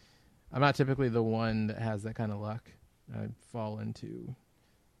typically the one that has that kind of luck. I fall into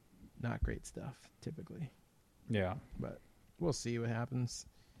not great stuff typically, Yeah. but we'll see what happens.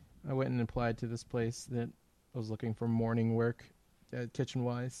 I went and applied to this place that I was looking for morning work, kitchen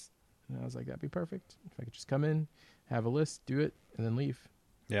wise, and I was like, that'd be perfect if I could just come in, have a list, do it, and then leave.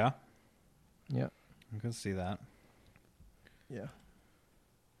 Yeah. Yeah. I can see that. Yeah.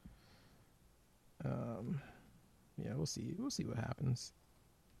 Yeah, we'll see. We'll see what happens.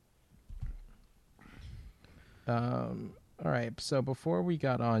 All right. So before we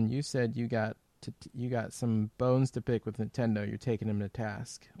got on, you said you got some bones to pick with Nintendo. You're taking them to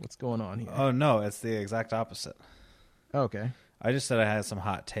task. What's going on here? Oh no, it's the exact opposite. Okay. I just said I had some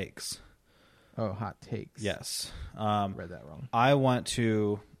hot takes. Oh, hot takes. Yes. Read that wrong. I want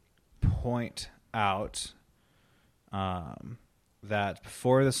to point out that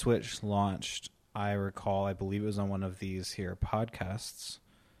before the Switch launched, I believe it was on one of these here podcasts.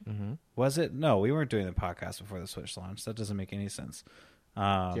 Mm-hmm. Was it? No, we weren't doing the podcast before the Switch launched. That doesn't make any sense.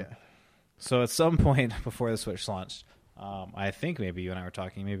 Yeah. So at some point before the Switch launched, I think maybe you and I were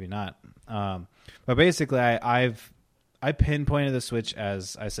talking, maybe not. But basically, I pinpointed the Switch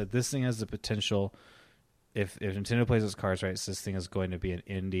as I said, this thing has the potential. If Nintendo plays its cards right, this thing is going to be an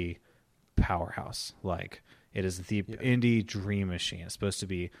indie powerhouse. Like, it is the indie dream machine. It's supposed to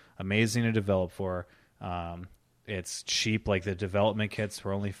be amazing to develop for. It's cheap. Like, the development kits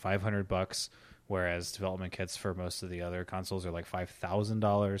were only $500, whereas development kits for most of the other consoles are like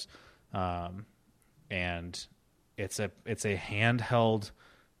 $5,000. And it's a handheld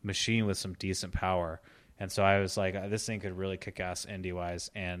machine with some decent power. And so I was like, this thing could really kick ass indie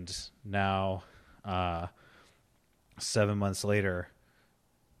wise. And now, 7 months later,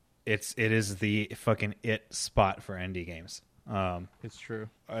 it is the fucking spot for indie games. It's true.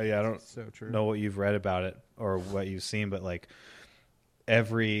 I don't so true. know what you've read about it or what you've seen, but like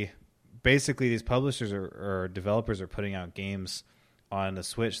basically these publishers or developers are putting out games on the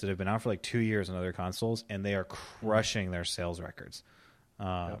Switch that have been out for like 2 years on other consoles, and they are crushing their sales records.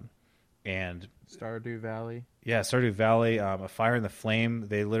 And Stardew Valley. Yeah, Stardew Valley, A Fire in the Flame.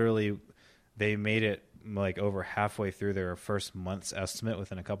 They made it like over halfway through their first month's estimate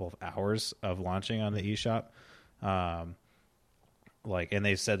within a couple of hours of launching on the eShop. And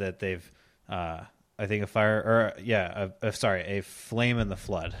they've said that they've, I think A Flame in the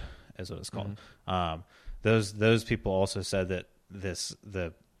Flood is what it's called. Mm-hmm. Those people also said that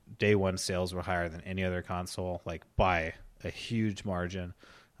the day one sales were higher than any other console, like by a huge margin.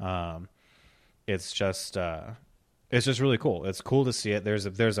 It's just really cool. It's cool to see it.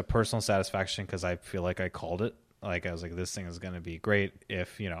 There's a personal satisfaction because I feel like I called it. Like, I was like, this thing is going to be great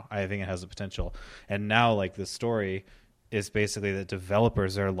if, I think it has the potential. And now, like, the story is basically that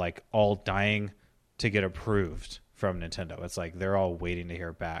developers are like all dying to get approved from Nintendo. It's like they're all waiting to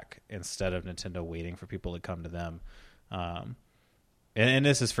hear back instead of Nintendo waiting for people to come to them. And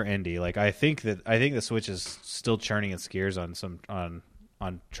this is for indie. Like, I think the Switch is still churning its gears on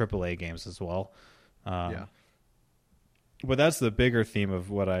AAA games as well. Yeah. But that's the bigger theme of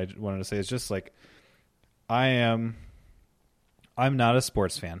what I wanted to say. It's just like, I'm not a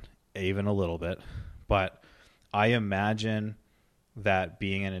sports fan, even a little bit, but I imagine that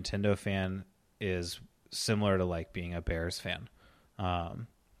being a Nintendo fan is similar to like being a Bears fan,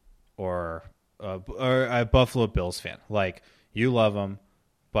 or a Buffalo Bills fan. Like, you love them,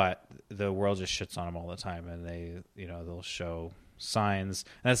 but the world just shits on them all the time, and they'll show signs.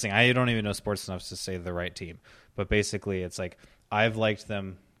 And that's the thing. I don't even know sports enough to say the right team, but basically, it's like I've liked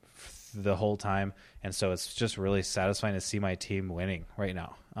them the whole time, and so it's just really satisfying to see my team winning right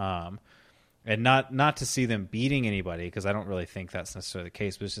now. And not to see them beating anybody, because I don't really think that's necessarily the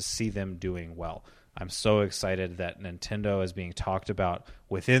case, but just to see them doing well. I'm so excited that Nintendo is being talked about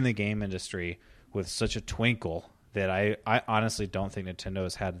within the game industry with such a twinkle that I honestly don't think Nintendo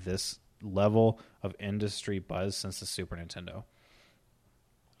has had this level of industry buzz since the Super Nintendo.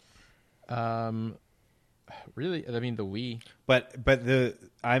 Really? I mean, the Wii. But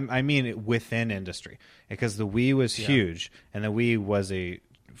I mean within industry, because the Wii was huge, and the Wii was a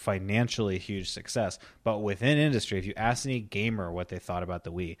financially huge success. But within industry, if you ask any gamer what they thought about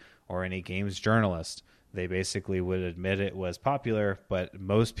the Wii, or any games journalist, they basically would admit it was popular, but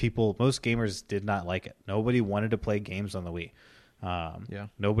most gamers did not like it. Nobody wanted to play games on the Wii.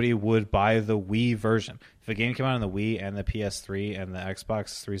 Nobody would buy the Wii version. If a game came out on the Wii and the PS3 and the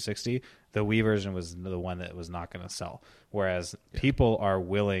Xbox 360, the Wii version was the one that was not going to sell. Whereas people are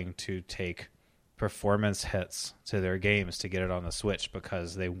willing to take performance hits to their games to get it on the Switch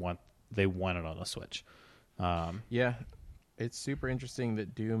because they want it on the Switch. Yeah, it's super interesting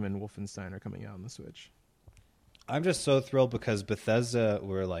that Doom and Wolfenstein are coming out on the Switch. I'm just so thrilled because Bethesda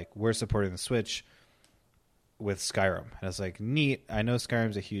were like, we're supporting the Switch with Skyrim. And it's like, neat. I know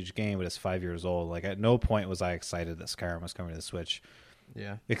Skyrim's a huge game, but it's 5 years old. Like, at no point was I excited that Skyrim was coming to the Switch.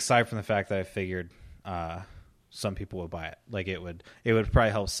 Yeah. Aside from the fact that I figured some people would buy it. Like, it would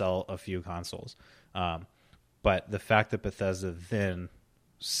probably help sell a few consoles. But the fact that Bethesda then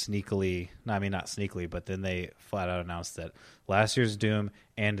not sneakily, but then they flat out announced that last year's Doom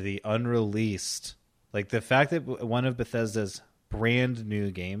and the unreleased, like the fact that one of Bethesda's brand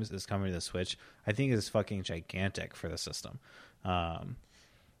new games is coming to the Switch, I think is fucking gigantic for the system. Yeah,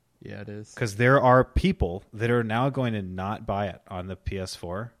 it is. Because there are people that are now going to not buy it on the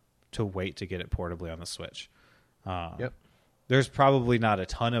PS4 to wait to get it portably on the Switch. Yep. There's probably not a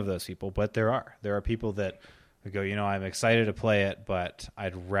ton of those people, but there are. There are people that go, I'm excited to play it, but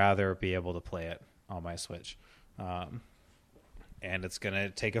I'd rather be able to play it on my Switch. And it's going to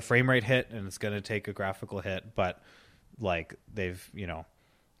take a frame rate hit and it's going to take a graphical hit, but like they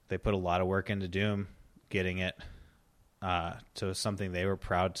put a lot of work into Doom getting it to something they were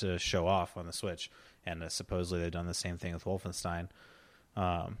proud to show off on the Switch, and supposedly they've done the same thing with Wolfenstein.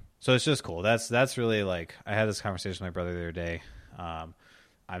 So it's just cool. That's really like, I had this conversation with my brother the other day.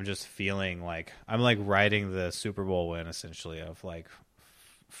 I'm just feeling like I'm like riding the Super Bowl win essentially of like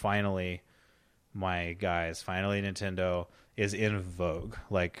finally Nintendo is in vogue.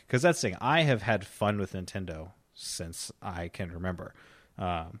 Like, because that's the thing, I have had fun with Nintendo since I can remember.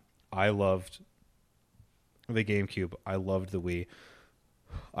 I loved the GameCube. I loved the Wii.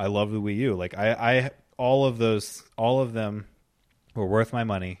 I loved the Wii U. Like I all of them were worth my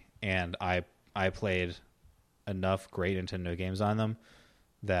money, and I played enough great Nintendo games on them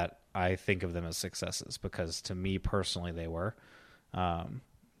that I think of them as successes, because to me personally they were.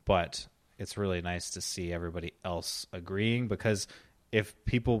 But it's really nice to see everybody else agreeing, because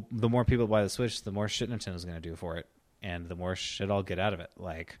the more people buy the Switch, the more shit Nintendo's going to do for it, and the more shit I'll get out of it.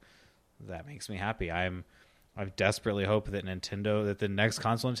 Like, that makes me happy. I desperately hope that the next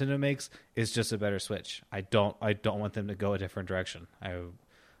console Nintendo makes is just a better Switch. I don't want them to go a different direction. I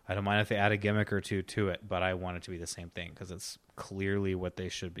don't mind if they add a gimmick or two to it, but I want it to be the same thing, because it's clearly what they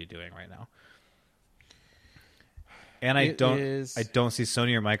should be doing right now. And I don't see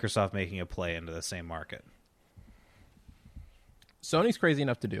Sony or Microsoft making a play into the same market. Sony's crazy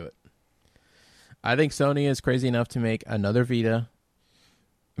enough to do it. I think Sony is crazy enough to make another Vita.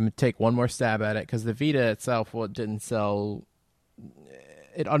 I'm going to take one more stab at it, because the Vita itself, didn't sell.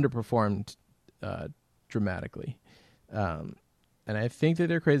 It underperformed dramatically. And I think that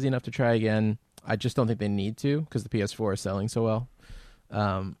they're crazy enough to try again. I just don't think they need to, because the PS4 is selling so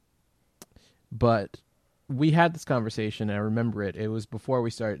well. But we had this conversation, and I remember it. It was before we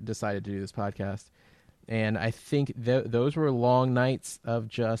decided to do this podcast. And I think those were long nights of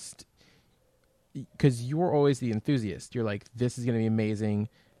just, because you're always the enthusiast. You're like, this is going to be amazing.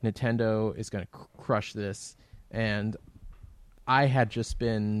 Nintendo is going to crush this. And I had just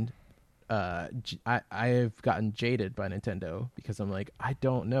been, I have gotten jaded by Nintendo, because I'm like, I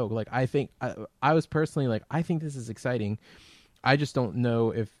don't know. Like, I think, I was personally like, I think this is exciting. I just don't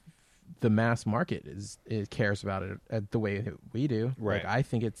know if the mass market cares about it the way that we do. Right. Like, I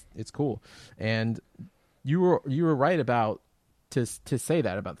think it's cool. And you were right about to say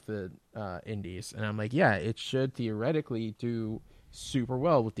that about the indies, and I'm like, yeah, it should theoretically do super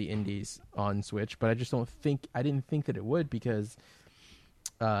well with the indies on Switch, but I didn't think that it would, because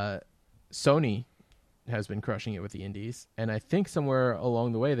Sony has been crushing it with the indies, and I think somewhere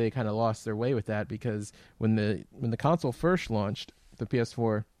along the way they kind of lost their way with that, because when the console first launched, the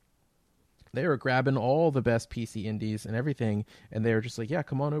PS4, they were grabbing all the best PC indies and everything, and they were just like, yeah,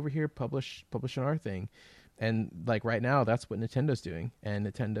 come on over here, publish on our thing. And like right now, that's what Nintendo's doing, and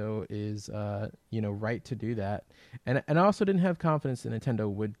Nintendo is right to do that. And I also didn't have confidence that Nintendo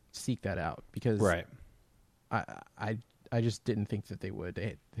would seek that out, because right. I just didn't think that they would.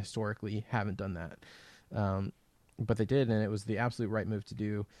 They historically haven't done that, but they did, and it was the absolute right move to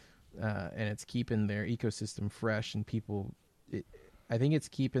do. And it's keeping their ecosystem fresh, and people. I think it's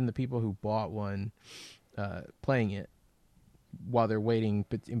keeping the people who bought one playing it while they're waiting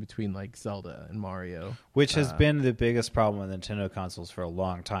in between, like Zelda and Mario. Which has been the biggest problem with Nintendo consoles for a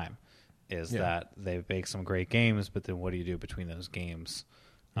long time, is that they make some great games, but then what do you do between those games?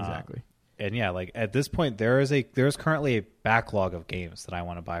 Exactly. And yeah, like at this point, there's currently a backlog of games that I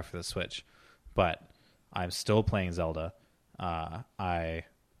want to buy for the Switch, but I'm still playing Zelda. I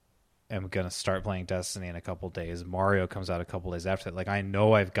am gonna start playing Destiny in a couple days. Mario comes out a couple days after that. Like I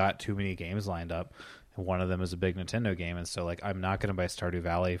know I've got too many games lined up, and one of them is a big Nintendo game, and so like I'm not gonna buy Stardew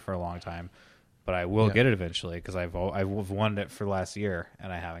Valley for a long time, but I will get it eventually because I've wanted it for last year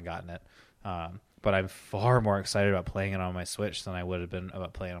and I haven't gotten it. But I'm far more excited about playing it on my Switch than I would have been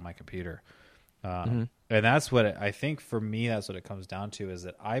about playing it on my computer. And that's what I think for me, that's what it comes down to, is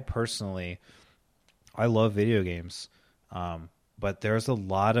that I love video games. But there's a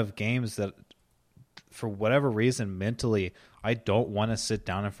lot of games that for whatever reason, mentally, I don't want to sit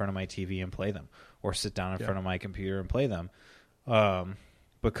down in front of my TV and play them, or sit down in front of my computer and play them.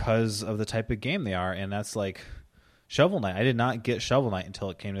 Because of the type of game they are. And that's like Shovel Knight. I did not get Shovel Knight until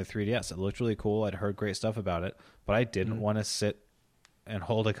it came to 3DS. It looked really cool. I'd heard great stuff about it, but I didn't want to sit and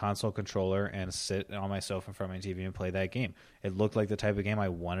hold a console controller and sit on my sofa in front of my TV and play that game. It looked like the type of game I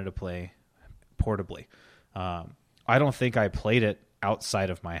wanted to play portably. I don't think I played it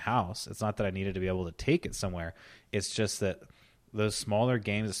outside of my house. It's not that I needed to be able to take it somewhere. It's just that those smaller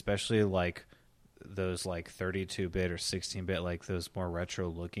games, especially like those like 32-bit or 16-bit, like those more retro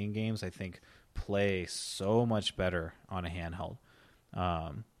looking games, I think play so much better on a handheld.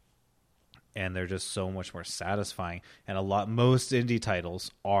 And they're just so much more satisfying. And most indie titles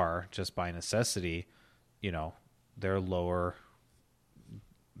are just by necessity, they're lower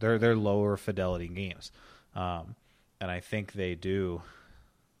fidelity games. And I think they do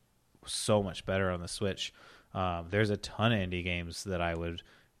so much better on the Switch. There's a ton of indie games that I would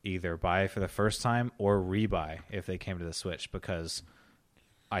either buy for the first time or rebuy if they came to the Switch, because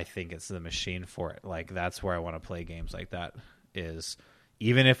I think it's the machine for it. Like that's where I want to play games like that. Is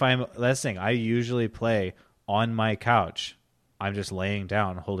even if that's the thing, I usually play on my couch. I'm just laying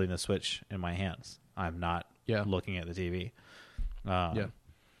down holding the Switch in my hands. I'm not looking at the TV.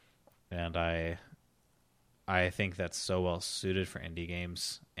 And I think that's so well suited for indie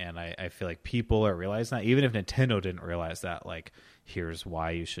games, and I feel like people are realizing that. Even if Nintendo didn't realize that, like, here's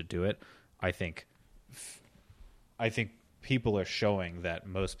why you should do it. I think people are showing that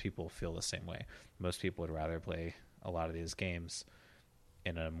most people feel the same way. Most people would rather play a lot of these games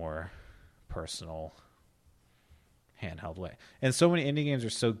in a more personal, handheld way. And so many indie games are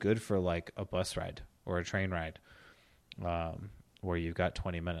so good for like a bus ride or a train ride, where you've got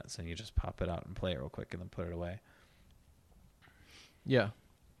 20 minutes and you just pop it out and play it real quick and then put it away. Yeah.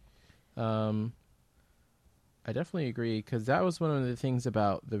 I definitely agree, because that was one of the things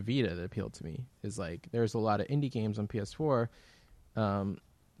about the Vita that appealed to me, is like there's a lot of indie games on PS4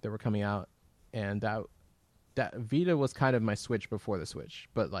 that were coming out, and that Vita was kind of my Switch before the Switch,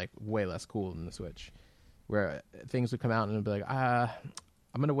 but like way less cool than the Switch, where things would come out and it'd be like, I'm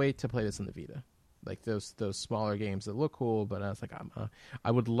going to wait to play this on the Vita. Like those smaller games that look cool, but I was like,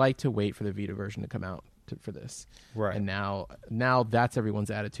 I would like to wait for the Vita version to come out for this. Right. And now that's everyone's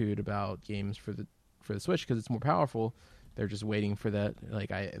attitude about games for the Switch, because it's more powerful. They're just waiting for that. Like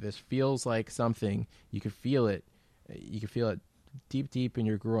this feels like something. You could feel it. You could feel it deep in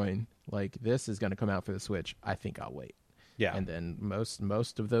your groin. Like this is going to come out for the Switch. I think I'll wait. Yeah. And then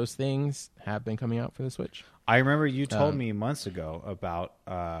most of those things have been coming out for the Switch. I remember you told me months ago about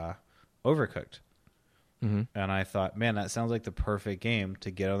Overcooked. Mm-hmm. And I thought, man, that sounds like the perfect game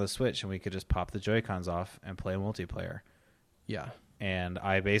to get on the Switch, and we could just pop the Joy-Cons off and play multiplayer. Yeah. And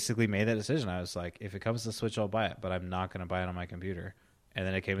I basically made that decision. I was like, if it comes to the Switch, I'll buy it, but I'm not going to buy it on my computer. And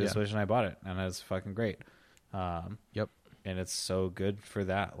then it came to the Switch, and I bought it, and it's fucking great. Yep. And it's so good for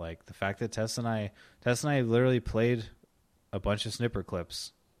that. Like the fact that Tess and I literally played a bunch of snipper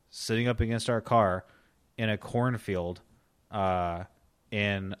clips sitting up against our car in a cornfield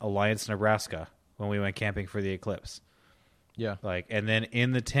in Alliance, Nebraska, when we went camping for the eclipse. Yeah. Like, and then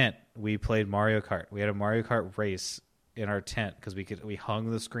in the tent we played Mario Kart. We had a Mario Kart race in our tent because we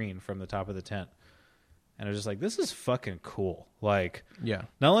hung the screen from the top of the tent, and I was just like, this is fucking cool. Like, yeah,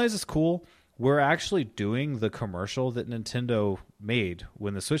 not only is this cool, we're actually doing the commercial that Nintendo made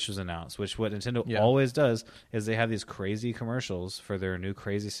when the Switch was announced, which what Nintendo always does is they have these crazy commercials for their new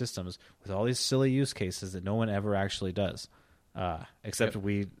crazy systems with all these silly use cases that no one ever actually does. Except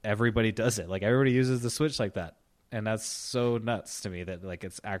everybody does it. Like everybody uses the Switch like that. And that's so nuts to me that like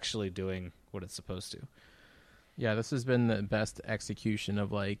it's actually doing what it's supposed to. Yeah, this has been the best execution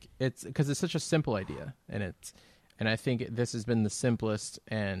of like, it's because it's such a simple idea, and I think this has been the simplest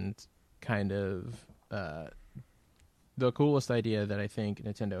and kind of the coolest idea that I think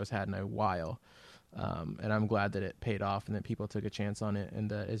Nintendo has had in a while. And I'm glad that it paid off and that people took a chance on it, and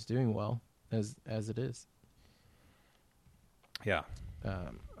that it's doing well as it is. Yeah.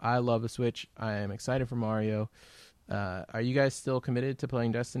 I love the Switch. I am excited for Mario. Are you guys still committed to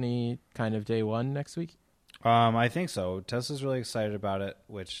playing Destiny kind of day one next week? I think so. Tessa's really excited about it,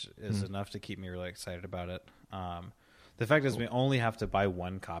 which is enough to keep me really excited about it. The fact is we only have to buy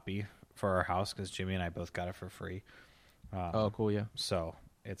one copy for our house because Jimmy and I both got it for free. Oh, cool, yeah. So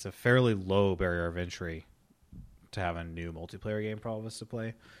it's a fairly low barrier of entry to have a new multiplayer game for all of us to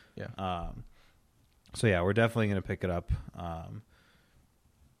play. Yeah. So yeah, we're definitely going to pick it up.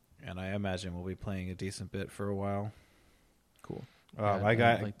 And I imagine we'll be playing a decent bit for a while. Cool. A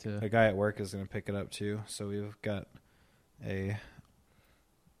guy at work is going to pick it up too. So we've got a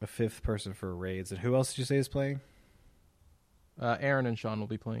fifth person for raids. And who else did you say is playing? Aaron and Sean will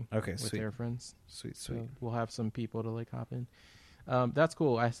be playing. Okay, with sweet. their friends. Sweet. So we'll have some people to like hop in. That's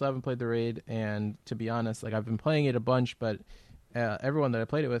cool. I still haven't played the raid, and to be honest, like I've been playing it a bunch, but everyone that I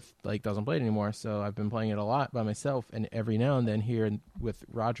played it with like doesn't play it anymore. So I've been playing it a lot by myself, and every now and then here with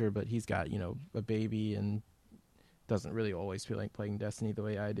Roger, but he's got a baby and doesn't really always feel like playing Destiny the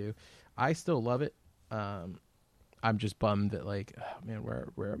way I do. I still love it. I'm just bummed that like, oh man,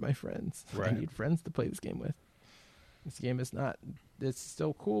 where are my friends? Right. I need friends to play this game with. This game is not. It's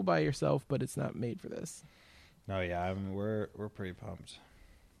still cool by yourself, but it's not made for this. Oh yeah, I mean, we're pretty pumped.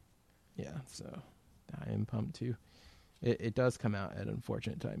 Yeah, so I am pumped too. It does come out at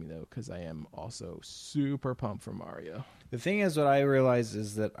unfortunate timing though, because I am also super pumped for Mario. The thing is, what I realize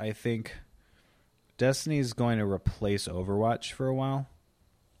is that I think Destiny is going to replace Overwatch for a while.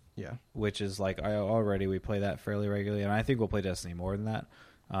 Yeah, which is like we play that fairly regularly, and I think we'll play Destiny more than that.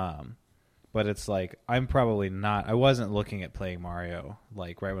 But it's like I wasn't looking at playing Mario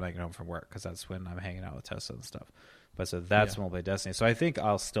like right when I get home from work because that's when I'm hanging out with Tessa and stuff. But so that's when we'll play Destiny. So I think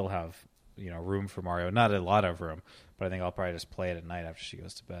I'll still have room for Mario, not a lot of room, but I think I'll probably just play it at night after she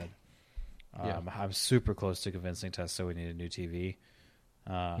goes to bed. I'm super close to convincing Tessa we need a new TV,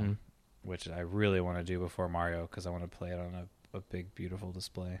 which I really want to do before Mario because I want to play it on a big beautiful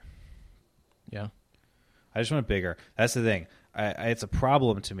display. Yeah, I just want it bigger. That's the thing. It's a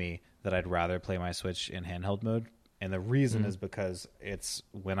problem to me that I'd rather play my Switch in handheld mode, and the reason is because it's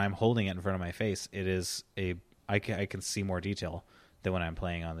when I'm holding it in front of my face, it is I can see more detail than when I'm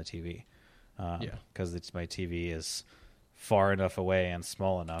playing on the TV. Because my TV is far enough away and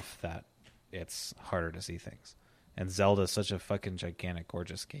small enough that it's harder to see things. And Zelda is such a fucking gigantic,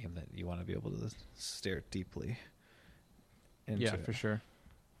 gorgeous game that you want to be able to stare deeply into it. For sure.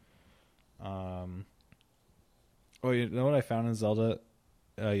 Oh, you know what I found in Zelda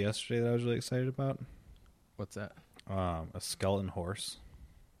yesterday that I was really excited about? What's that? A skeleton horse.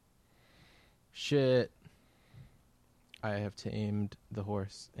 Shit. I have tamed the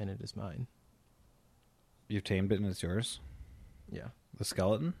horse, and it is mine. You've tamed it and it's yours? Yeah. The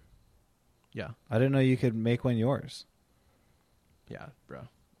skeleton? Yeah. I didn't know you could make one yours. Yeah, bro.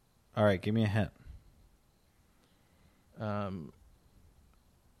 All right, give me a hint.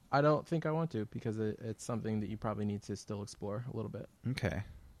 I don't think I want to because it's something that you probably need to still explore a little bit. Okay.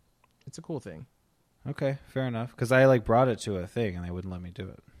 It's a cool thing. Okay, fair enough. Because I brought it to a thing and they wouldn't let me do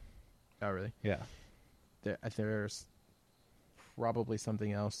it. Oh, really? Yeah. There's probably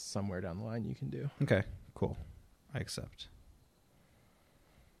something else somewhere down the line you can do. Okay, cool. I accept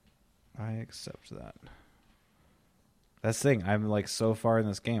that. That's the thing. I'm so far in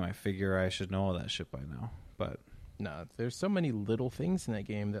this game, I figure I should know all that shit by now. But no, there's so many little things in that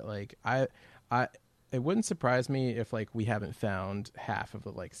game that it wouldn't surprise me if we haven't found half of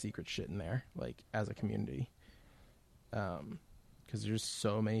the secret shit in there as a community. Because there's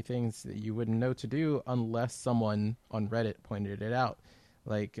so many things that you wouldn't know to do unless someone on Reddit pointed it out.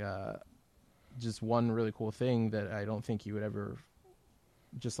 Just one really cool thing that I don't think you would ever,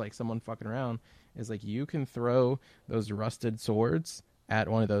 just someone fucking around, is you can throw those rusted swords at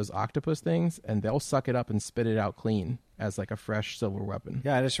one of those octopus things and they'll suck it up and spit it out clean as a fresh silver weapon.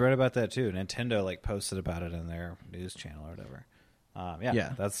 Yeah, I just read about that too. Nintendo posted about it in their news channel or whatever.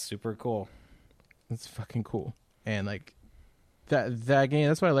 Yeah, that's super cool. It's fucking cool. And that game,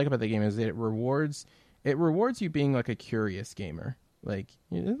 that's what I like about the game is it rewards you being a curious gamer.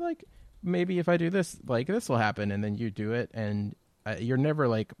 Maybe if I do this, this will happen, and then you do it, and you're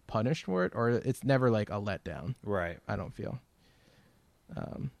never punished for it, or it's never a letdown. Right. I don't feel.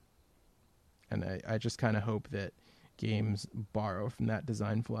 And I just kind of hope that games borrow from that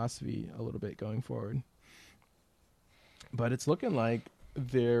design philosophy a little bit going forward. But it's looking like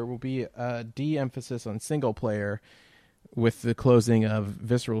there will be a de-emphasis on single player with the closing of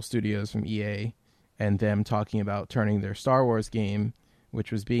Visceral Studios from EA and them talking about turning their Star Wars game,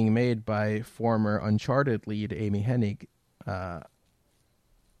 which was being made by former Uncharted lead Amy Hennig,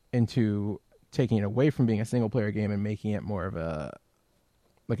 into taking it away from being a single player game and making it more of a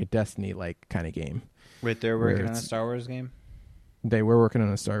like a Destiny like kind of game. Wait, they're working on a Star Wars game? They were working on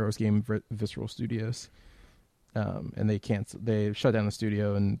a Star Wars game, Visceral Studios, and they canceled. They shut down the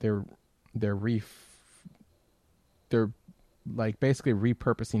studio, and they're like basically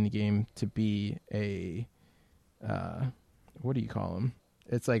repurposing the game to be a what do you call them?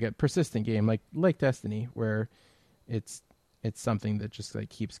 It's like a persistent game, like Destiny, where it's something that just like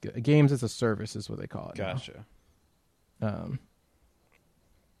keeps games as a service is what they call it. Gotcha. Now.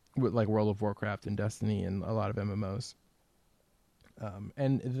 With like World of Warcraft and Destiny and a lot of MMOs.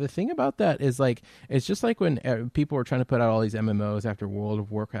 And the thing about that is like it's just like when people were trying to put out all these MMOs after World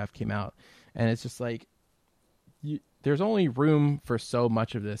of Warcraft came out, and it's just like there's only room for so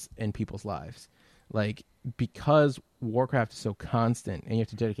much of this in people's lives, like because Warcraft is so constant and you have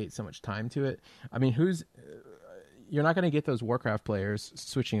to dedicate so much time to it. I mean, you're not going to get those Warcraft players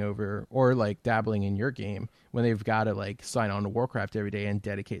switching over or like dabbling in your game when they've got to like sign on to Warcraft every day and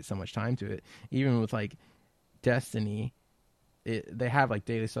dedicate so much time to it. Even with like Destiny, they have like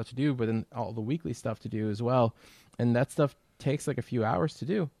daily stuff to do, but then all the weekly stuff to do as well. And that stuff takes like a few hours to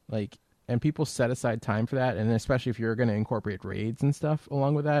do. Like, and people set aside time for that. And especially if you're going to incorporate raids and stuff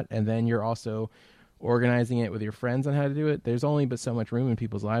along with that, and then you're also organizing it with your friends on how to do it, there's only but so much room in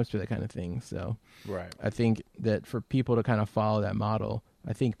people's lives for that kind of thing. So right. I think that for people to kind of follow that model,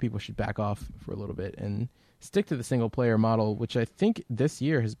 I think people should back off for a little bit and stick to the single player model, which I think this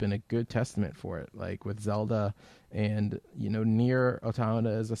year has been a good testament for it. Like with Zelda and, Nier Automata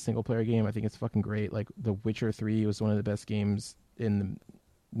is a single player game. I think it's fucking great. Like The Witcher 3 was one of the best games in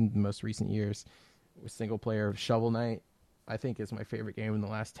the most recent years. With single player. Shovel Knight, I think, is my favorite game in the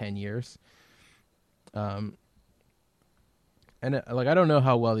last 10 years. And I don't know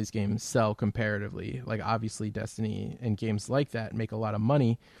how well these games sell comparatively. Like obviously Destiny and games like that make a lot of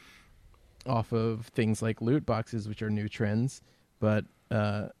money off of things like loot boxes, which are new trends. But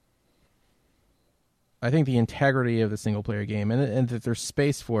I think the integrity of the single player game and that there's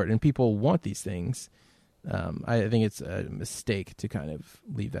space for it and people want these things. I think it's a mistake to kind of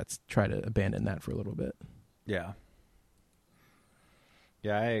try to abandon that for a little bit. Yeah.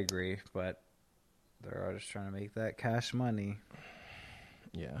 Yeah, I agree, but they're all just trying to make that cash money.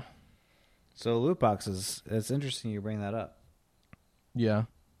 Yeah. So loot boxes, it's interesting you bring that up. Yeah.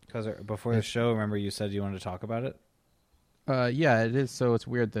 Because before the show, remember you said you wanted to talk about it? Yeah, it is. So it's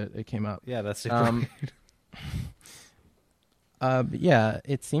weird that it came up. Yeah, that's super weird. Yeah,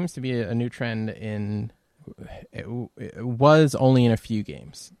 it seems to be a new trend it was only in a few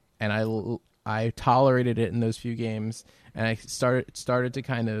games. And I tolerated it in those few games, and I started to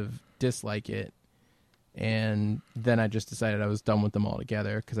kind of dislike it. And then I just decided I was done with them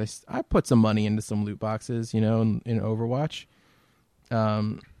altogether because I put some money into some loot boxes, in Overwatch.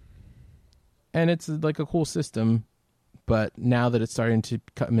 And it's like a cool system, but now that it's starting to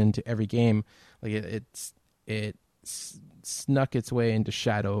come into every game, like it snuck its way into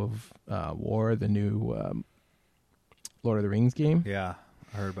Shadow of War, the new Lord of the Rings game. Yeah,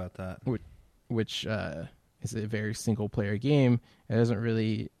 I heard about that. Which is a very single player game. It doesn't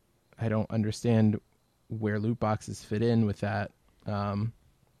really, I don't understand where loot boxes fit in with that.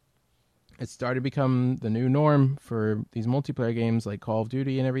 It started to become the new norm for these multiplayer games like Call of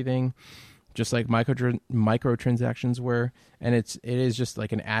Duty and everything, just like microtransactions were, and it is just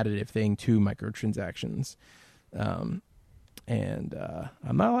like an additive thing to microtransactions. And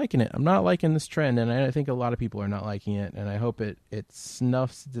I'm not liking it. I'm not liking this trend, and I think a lot of people are not liking it, and I hope it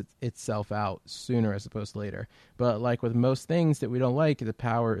snuffs itself out sooner as opposed to later. But like with most things that we don't like, the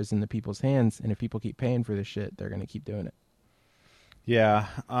power is in the people's hands, and if people keep paying for this shit, they're going to keep doing it. Yeah,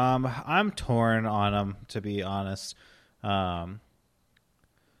 I'm torn on them, to be honest. I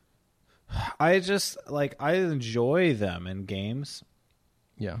just, I enjoy them in games.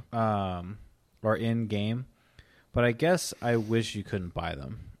 Yeah. Or in-game. But I guess I wish you couldn't buy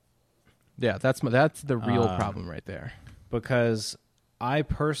them. Yeah, that's the real problem right there. Because I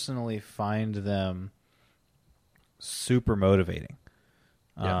personally find them super motivating.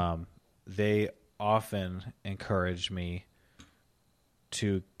 Yeah. They often encourage me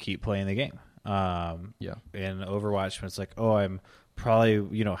to keep playing the game. Yeah. In Overwatch, when it's like, oh, I'm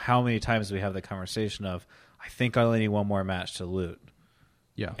probably, how many times do we have the conversation of, I think I only need one more match to loot.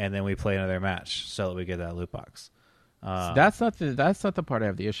 Yeah. And then we play another match so that we get that loot box. So that's not the part I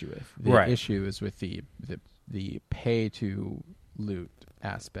have the issue with. The issue is with the pay to loot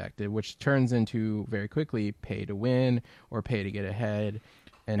aspect, which turns into very quickly pay to win or pay to get ahead,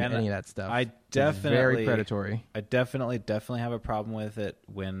 and any of that stuff. I definitely very predatory. I definitely have a problem with it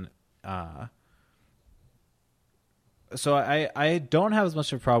when. So I don't have as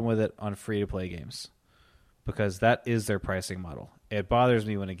much of a problem with it on free to play games because that is their pricing model. it bothers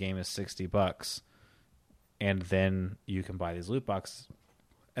me when a game is $60 and then you can buy these loot boxes.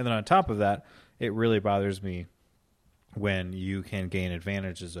 And then on top of that, it really bothers me when you can gain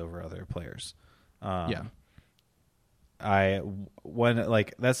advantages over other players. Yeah. That's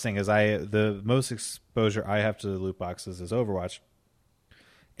the thing is the most exposure I have to the loot boxes is Overwatch,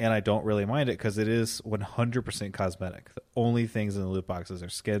 and I don't really mind it because it is 100% cosmetic. The only things in the loot boxes are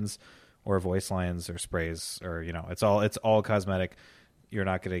skins or voice lines or sprays, or it's all cosmetic. You're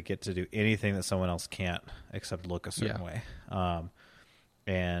not going to get to do anything that someone else can't except look a certain way.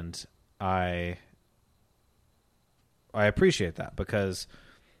 And I appreciate that because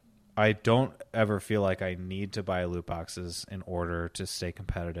I don't ever feel like I need to buy loot boxes in order to stay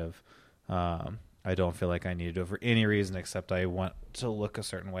competitive. I don't feel like I need to for any reason except I want to look a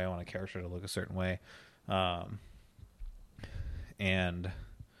certain way. I want a character to look a certain way. And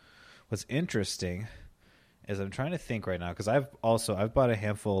what's interesting is I'm trying to think right now because I've bought a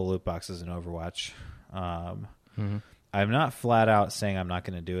handful of loot boxes in Overwatch. I'm not flat out saying I'm not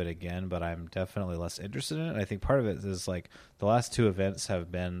going to do it again, but I'm definitely less interested in it. I think part of it is like the last two events have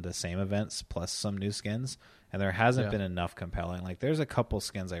been the same events plus some new skins, and there hasn't been enough compelling. Like there's a couple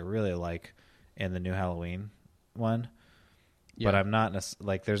skins I really like in the new Halloween one, but I'm not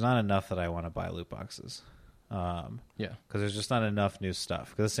there's not enough that I want to buy loot boxes. Because there's just not enough new stuff.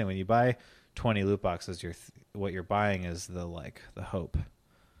 Because the same when you buy 20 loot boxes, what you're buying is the hope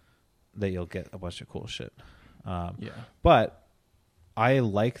that you'll get a bunch of cool shit. But I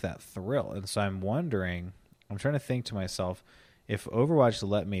like that thrill, and so I'm trying to think to myself, if Overwatch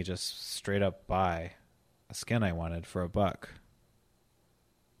let me just straight up buy a skin I wanted for $1,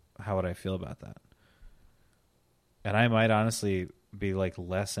 how would I feel about that? And I might honestly be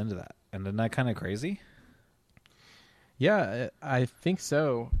less into that. And isn't that kind of crazy? Yeah, I think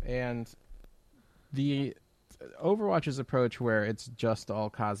so. And the Overwatch's approach where it's just all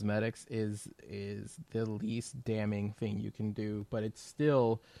cosmetics is the least damning thing you can do, but it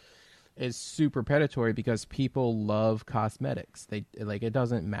still is super predatory because people love cosmetics. It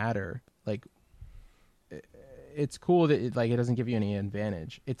doesn't matter. It's cool that it doesn't give you any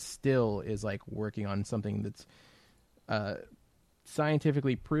advantage. It still is working on something that's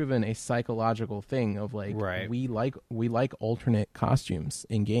scientifically proven a psychological thing of right. we like alternate costumes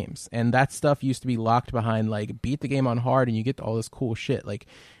in games, and that stuff used to be locked behind beat the game on hard and you get all this cool shit,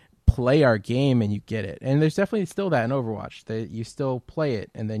 play our game and you get it. And there's definitely still that in Overwatch, that you still play it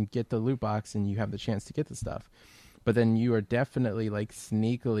and then get the loot box and you have the chance to get the stuff, but then you are definitely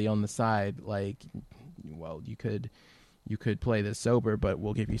sneakily on the side well, you could play this sober, but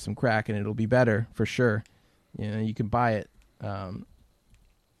we'll give you some crack and it'll be better for sure. You can buy it.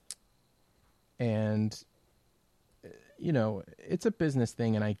 And it's a business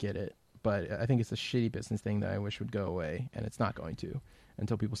thing and I get it, but I think it's a shitty business thing that I wish would go away, and it's not going to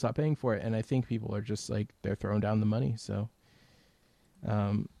until people stop paying for it. And I think people are just they're throwing down the money. So,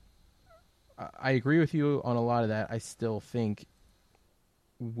 I agree with you on a lot of that. I still think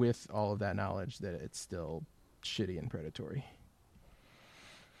with all of that knowledge that it's still shitty and predatory.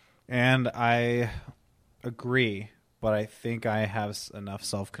 And I agree. But I think I have enough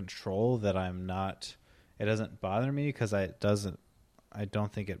self-control that it doesn't bother me because I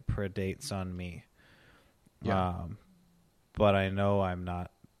don't think it predates on me. Yeah. But I know I'm not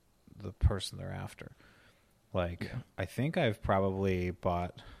the person they're after. I think I've probably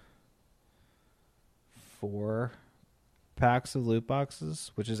bought 4 packs of loot boxes,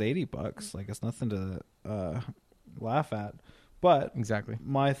 which is $80. It's nothing to laugh at. But exactly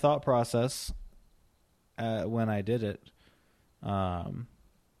my thought process when I did it, and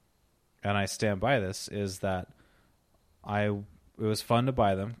I stand by this, is that it was fun to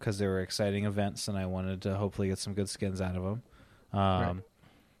buy them because they were exciting events, and I wanted to hopefully get some good skins out of them. Right.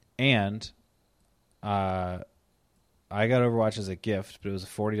 And I got Overwatch as a gift, but it was a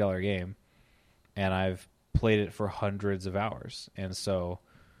 $40 game, and I've played it for hundreds of hours, and so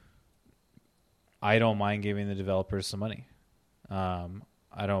I don't mind giving the developers some money. I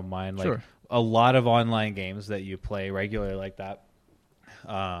don't mind sure. A lot of online games that you play regularly like that.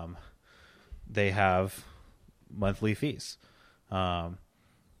 They have monthly fees. Even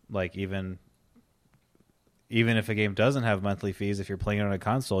if a game doesn't have monthly fees, if you're playing it on a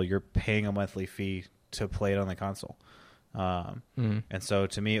console, you're paying a monthly fee to play it on the console. And so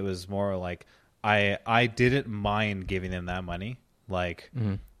to me, it was more I didn't mind giving them that money. I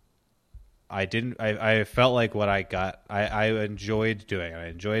felt like what I got, I enjoyed doing it. I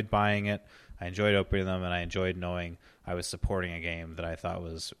enjoyed buying it. I enjoyed opening them, and I enjoyed knowing I was supporting a game that I thought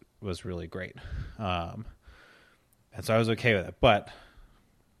was really great. And so I was okay with it. But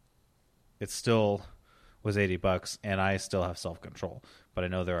it's still was $80, and I still have self-control. But I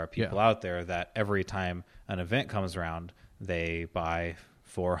know there are people out there that every time an event comes around, they buy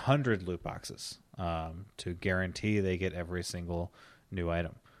 400 loot boxes to guarantee they get every single new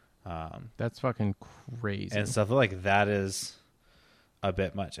item. That's fucking crazy. And stuff like that is a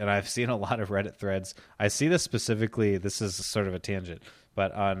bit much. And I've seen a lot of Reddit threads. I see this specifically. This is sort of a tangent,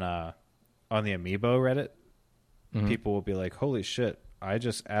 but on the Amiibo Reddit, people will be like, "Holy shit! I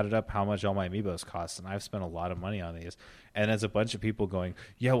just added up how much all my Amiibos cost, and I've spent a lot of money on these." And there's a bunch of people going,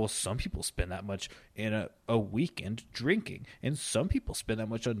 "Yeah, well, some people spend that much in a weekend drinking, and some people spend that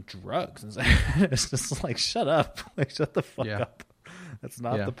much on drugs." And it's just like, shut up, like shut the fuck up. That's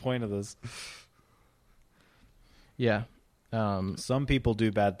not the point of this. Yeah. Some people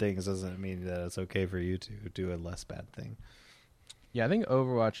do bad things doesn't mean that it's okay for you to do a less bad thing. Yeah, I think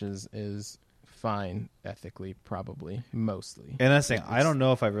Overwatch is fine ethically, probably, mostly. And that's the thing. I don't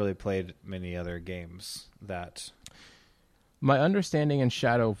know if I've really played many other games that... My understanding in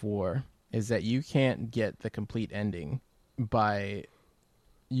Shadow of War is that you can't get the complete ending by...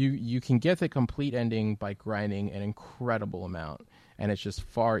 You can get the complete ending by grinding an incredible amount, and it's just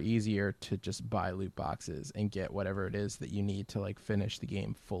far easier to just buy loot boxes and get whatever it is that you need to like finish the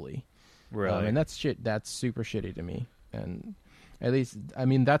game fully. Really? And that's super shitty to me. And at least, I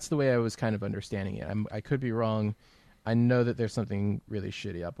mean, that's the way I was kind of understanding it. I could be wrong. I know that there's something really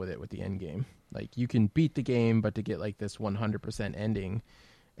shitty up with it with the end game. Like, you can beat the game, but to get like this 100% ending,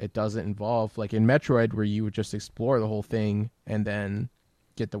 it doesn't involve, like in Metroid, where you would just explore the whole thing and then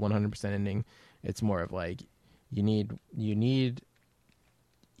get the 100% ending. It's more of like you need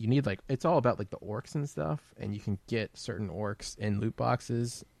like, it's all about like the orcs and stuff, and you can get certain orcs in loot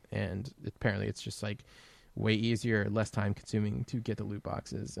boxes, and apparently it's just like way easier, less time consuming to get the loot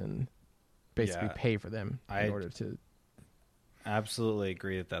boxes and basically pay for them in order to... Absolutely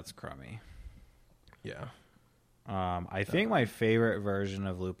agree that that's crummy. Yeah. I think my favorite version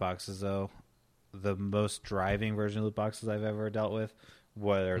of loot boxes, though, the most driving version of loot boxes I've ever dealt with,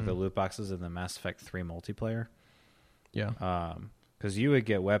 were the loot boxes in the Mass Effect 3 multiplayer. Yeah. Because you would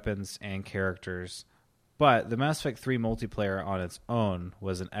get weapons and characters, but the Mass Effect 3 multiplayer on its own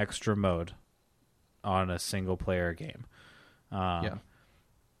was an extra mode on a single player game. And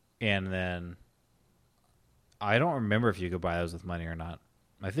then I don't remember if you could buy those with money or not.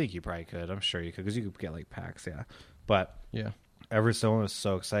 I think you probably could. I'm sure you could, because you could get like packs, But every so often was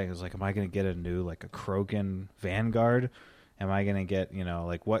so exciting. It was like, am I going to get a new, like a Krogan Vanguard? Am I going to get,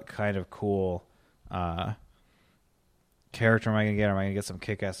 like what kind of cool character am I going to get? Am I going to get some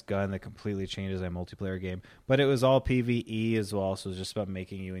kick-ass gun that completely changes a multiplayer game? But it was all PvE as well, so it was just about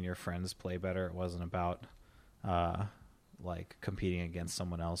making you and your friends play better. It wasn't about like competing against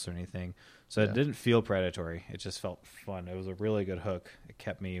someone else or anything. So it didn't feel predatory. It just felt fun. It was a really good hook. It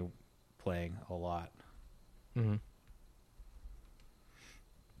kept me playing a lot. Mm-hmm.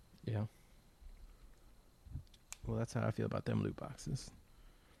 Yeah. Well, that's how I feel about them loot boxes.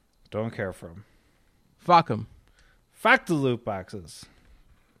 Don't care for them. Fuck them. Fuck the loot boxes.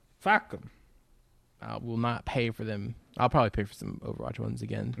 Fuck them. I will not pay for them. I'll probably pay for some Overwatch ones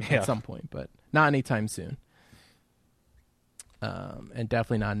again at some point, but not anytime soon. And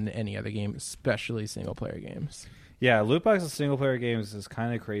definitely not in any other game, especially single-player games. Yeah, loot boxes single-player games is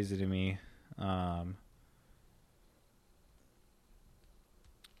kind of crazy to me.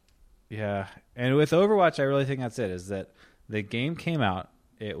 Yeah, and with Overwatch, I really think that's it, is that the game came out,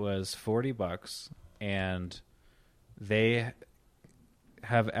 it was $40, and they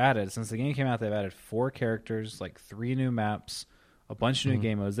have added, since the game came out, they've added 4 characters, like 3 new maps, a bunch of new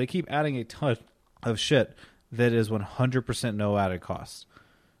game modes. They keep adding a ton of shit that is 100% no added cost.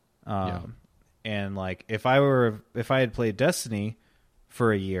 And like, if I had played Destiny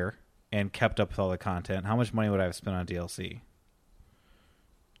for a year and kept up with all the content, how much money would I have spent on DLC?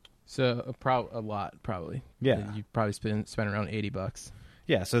 So a lot, probably. Yeah, you probably spent around $80.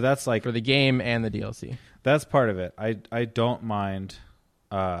 Yeah, so that's like for the game and the DLC. That's part of it. I don't mind.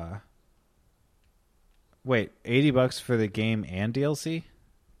 Wait, $80 for the game and DLC?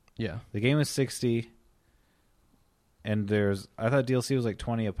 Yeah, the game is $60, and I thought DLC was like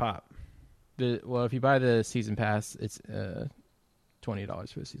 $20 a pop. Well, if you buy the season pass, it's $20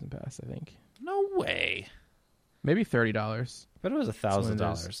 for the season pass, I think. No way. Maybe $30. But it was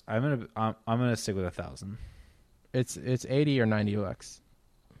 $1,000. I'm gonna stick with $1,000. It's $80 or $90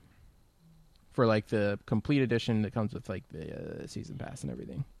 for like the complete edition that comes with like the season pass and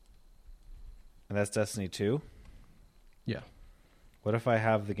everything. And that's Destiny 2? Yeah. What if I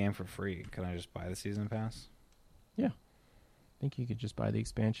have the game for free? Can I just buy the season pass? Yeah. I think you could just buy the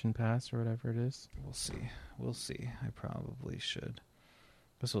expansion pass or whatever it is. We'll see. I probably should.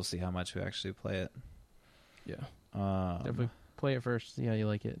 Guess we'll see how much we actually play it. Yeah. Definitely play it first, see how you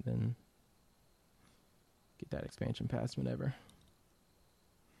like it, then get that expansion pass whenever.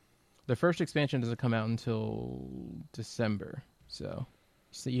 The first expansion doesn't come out until December, so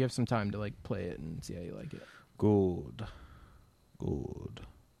you have some time to like play it and see how you like it. Good.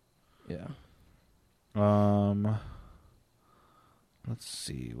 Yeah. Let's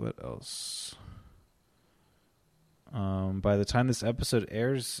see what else. By the time this episode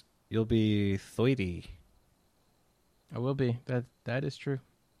airs, you'll be 30. I will be. That is true.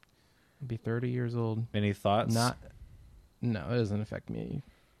 I'll be 30 years old. Any thoughts? No, it doesn't affect me.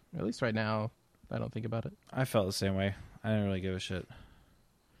 At least right now, I don't think about it. I felt the same way. I didn't really give a shit.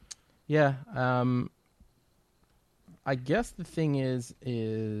 Yeah. I guess the thing is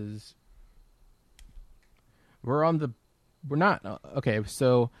we're not okay.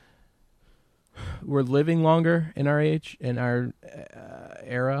 So we're living longer in our age, in our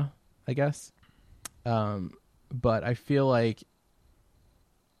era, I guess. But I feel like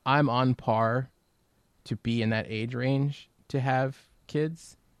I'm on par to be in that age range to have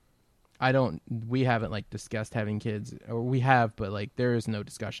kids. We haven't like discussed having kids, or we have, but like there is no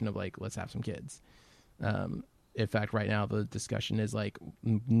discussion of like, let's have some kids. In fact, right now the discussion is like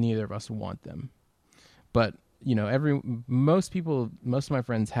neither of us want them. But, you know, most of my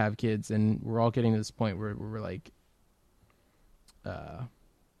friends have kids, and we're all getting to this point where we're like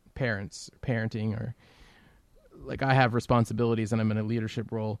parenting, or like I have responsibilities and I'm in a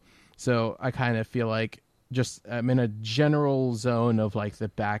leadership role. So I kind of feel like I'm in a general zone of like the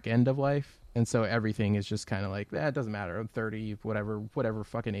back end of life. And so everything is just kind of like, it doesn't matter. I'm 30, whatever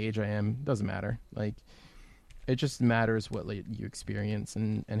fucking age I am, doesn't matter. Like, it just matters what like, you experience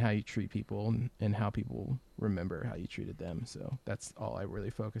and how you treat people and how people remember how you treated them. So that's all I really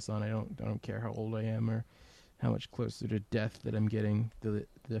focus on. I don't care how old I am or how much closer to death that I'm getting. The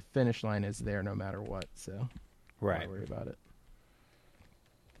finish line is there no matter what. So right. Don't worry about it.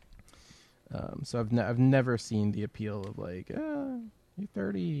 So I've never seen the appeal of like, you're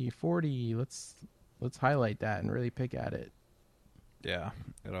 30, 40. Let's highlight that and really pick at it. Yeah,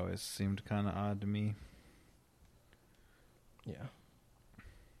 it always seemed kind of odd to me. Yeah.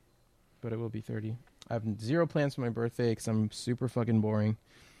 But it will be 30. I have zero plans for my birthday because I'm super fucking boring.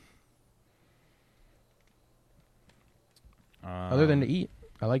 Other than to eat.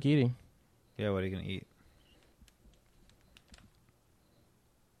 I like eating. Yeah, what are you going to eat?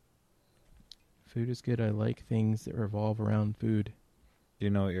 Food is good. I like things that revolve around food. Do you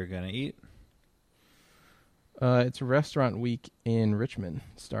know what you're going to eat? It's restaurant week in Richmond,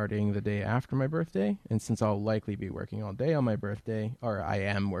 starting the day after my birthday. And since I'll likely be working all day on my birthday, or I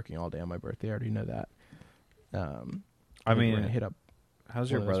am working all day on my birthday, I already know that. I mean, we're gonna hit up.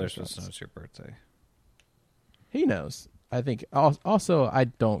 How's your brother supposed to know it's your birthday? He knows. I think. Also, I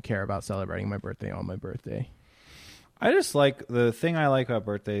don't care about celebrating my birthday on my birthday. I just like, the thing I like about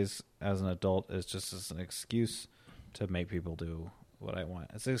birthdays as an adult is just as an excuse to make people do what I want.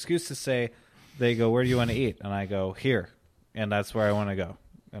 It's an excuse to say, they go, where do you want to eat? And I go, here. And that's where I want to go.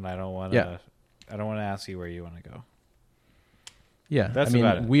 And I don't want to ask you where you want to go. Yeah. That's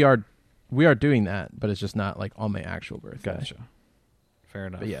about it. We are doing that, but it's just not like on my actual birthday. Gotcha. Fair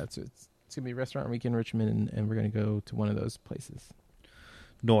enough. But yeah, it's going to be restaurant week in Richmond, and we're going to go to one of those places.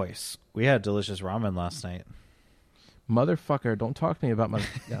 Nice. We had delicious ramen last night. Motherfucker, don't talk to me about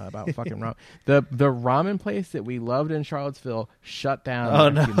about fucking ramen. The ramen place that we loved in Charlottesville shut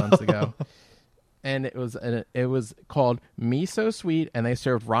down a few months ago. And it was called Miso Sweet, and they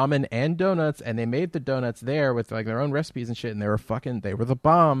served ramen and donuts, and they made the donuts there with like their own recipes and shit, and they were the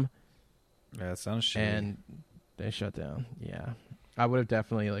bomb. Yeah, that sounds shitty. And they shut down. Yeah. I would have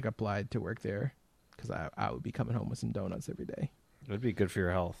definitely like applied to work there because I would be coming home with some donuts every day. It would be good for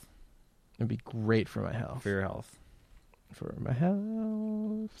your health. It'd be great for my health. For your health. For my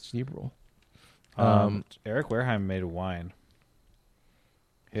health. Cerebral. Eric Wareheim made a wine.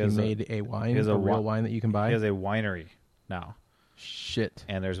 He made a wine, a real wine that you can buy? He has a winery now. Shit.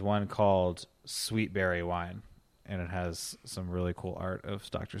 And there's one called Sweet Berry Wine, and it has some really cool art of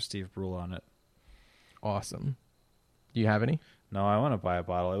Dr. Steve Brule on it. Awesome. Do you have any? No, I want to buy a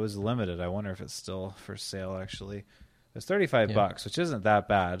bottle. It was limited. I wonder if it's still for sale, actually. It's $35, which isn't that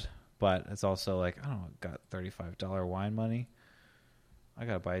bad, but it's also like, I don't know, got $35 wine money. I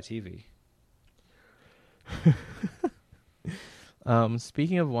got to buy a TV.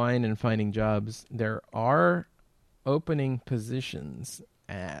 Speaking of wine and finding jobs, there are opening positions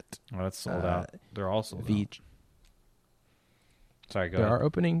at... Oh, it's sold out. They're all sold out. Sorry, go ahead. There are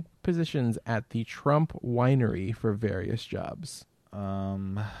opening positions at the Trump Winery for various jobs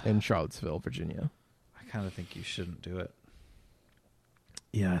in Charlottesville, Virginia. I kind of think you shouldn't do it.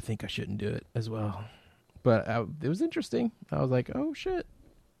 Yeah, I think I shouldn't do it as well. But it was interesting. I was like, oh shit,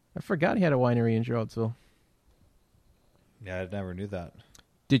 I forgot he had a winery in Charlottesville. Yeah, I never knew that.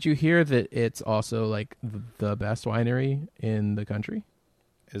 Did you hear that it's also like the best winery in the country?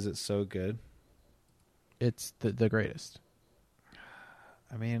 Is it so good? It's the greatest.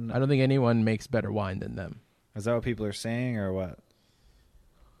 I mean, I don't think anyone makes better wine than them. is that what people are saying or what?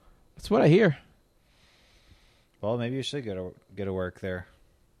 That's what I hear. Well, maybe you should get to work there.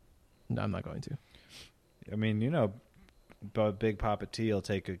 No, I'm not going to. I mean, but Big Papa T will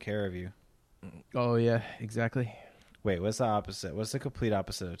take good care of you. Oh yeah, exactly. Wait, what's the opposite? What's the complete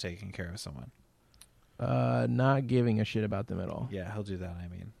opposite of taking care of someone? Not giving a shit about them at all. Yeah, he'll do that, I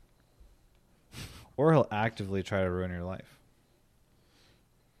mean. Or he'll actively try to ruin your life.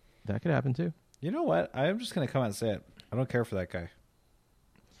 That could happen too. You know what? I'm just going to come out and say it. I don't care for that guy.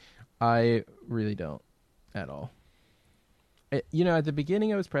 I really don't at all. At the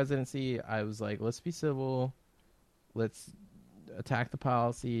beginning of his presidency, I was like, let's be civil. Let's attack the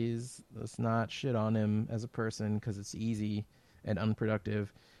policies. Let's not shit on him as a person because it's easy and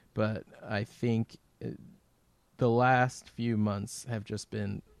unproductive. But I think the last few months have just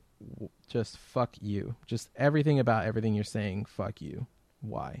been just fuck you. Just everything about everything you're saying, fuck you.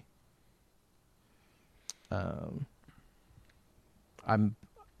 Why? I'm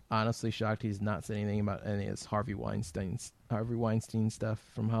honestly shocked he's not saying anything about any of this Harvey Weinstein stuff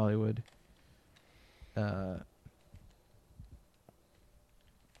from Hollywood.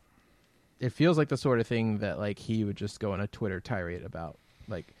 It feels like the sort of thing that like he would just go on a Twitter tirade about.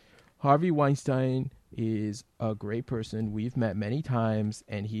 Like, Harvey Weinstein is a great person. We've met many times,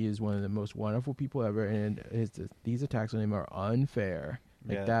 and he is one of the most wonderful people ever. And these attacks on him are unfair.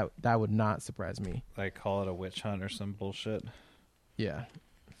 Like that would not surprise me. Like call it a witch hunt or some bullshit. Yeah,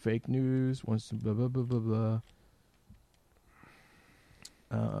 fake news. Wants to blah blah blah blah blah.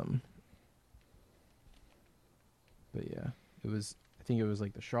 But yeah, it was. I think it was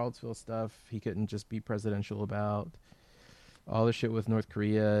like the Charlottesville stuff. He couldn't just be presidential about. All the shit with North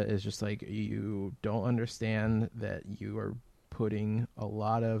Korea is just like, you don't understand that you are putting a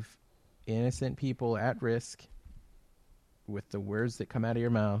lot of innocent people at risk with the words that come out of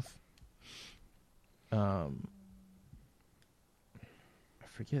your mouth. I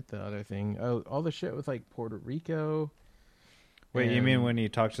forget the other thing. Oh, all the shit with like Puerto Rico. Wait, you mean when you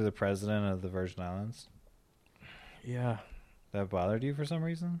talked to the president of the Virgin Islands? Yeah. That bothered you for some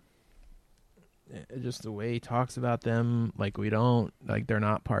reason? Just the way he talks about them, like they're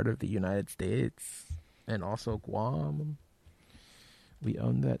not part of the United States, and also Guam. We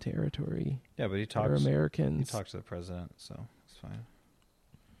own that territory. Yeah, but they're Americans. He talked to the president, so it's fine.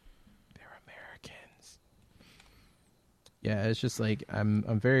 They're Americans. Yeah, it's just like I'm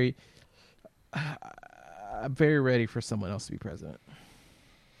very ready for someone else to be president.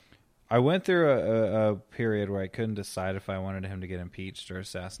 I went through a period where I couldn't decide if I wanted him to get impeached or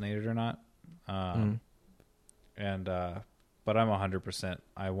assassinated or not. But I'm 100%.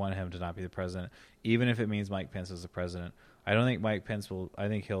 I want him to not be the president, even if it means Mike Pence is the president. I don't think Mike Pence will. I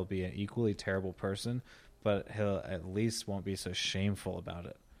think he'll be an equally terrible person, but he'll at least won't be so shameful about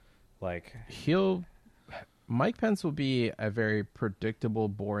it. Like Mike Pence will be a very predictable,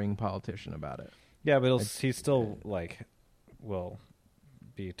 boring politician about it. Yeah, but he still will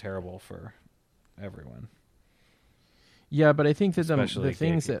be terrible for everyone. Yeah, but I think that the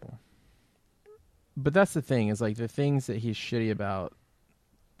things that. But that's the thing, is like the things that he's shitty about,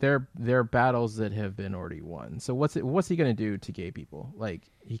 they're battles that have been already won. So what's he going to do to gay people? Like,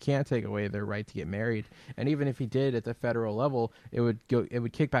 he can't take away their right to get married. And even if he did at the federal level, it would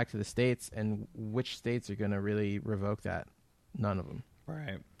kick back to the states, and which states are going to really revoke that? None of them.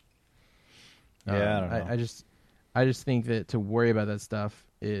 Right. Yeah, I don't know. I just think that to worry about that stuff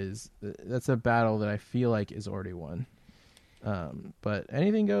that's a battle that I feel like is already won. But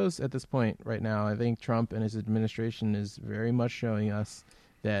anything goes at this point right now. I think Trump and his administration is very much showing us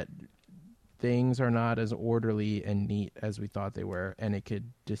that things are not as orderly and neat as we thought they were, and it could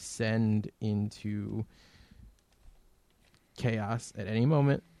descend into chaos at any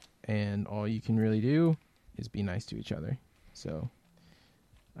moment, and all you can really do is be nice to each other. So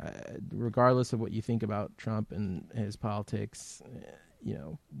regardless of what you think about Trump and his politics,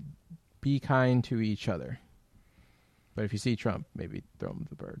 be kind to each other. But if you see Trump, maybe throw him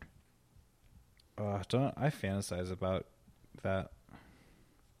the bird. Don't I fantasize about that?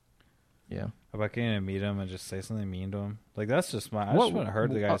 Yeah. About getting to meet him and just say something mean to him. Like, that's just I just want to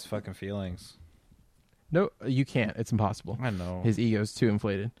hurt the guy's fucking feelings. No, you can't. It's impossible. I know. His ego's too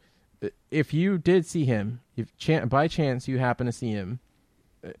inflated. If you did see him, if by chance you happen to see him,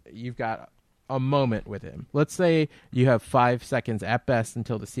 you've got a moment with him. Let's say you have 5 seconds at best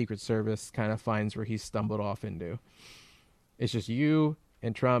until the Secret Service kind of finds where he's stumbled off into. It's just you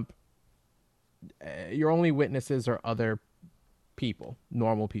and Trump. Your only witnesses are other people,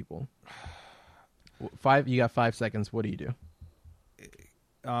 normal people. You got 5 seconds. What do you do?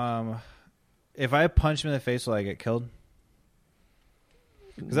 If I punch him in the face, will I get killed?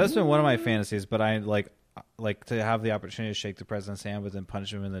 Because that's been one of my fantasies, but I like to have the opportunity to shake the president's hand, but then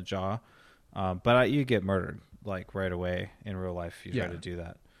punch him in the jaw. But you get murdered like right away in real life if you try to do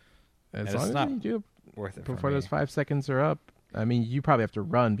that. As long as you do worth it before those 5 seconds are up. I mean, you probably have to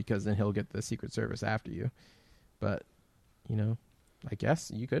run because then he'll get the Secret Service after you. But, I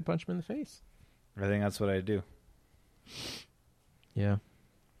guess you could punch him in the face. I think that's what I do. Yeah.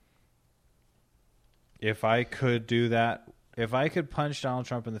 If I could do that, if I could punch Donald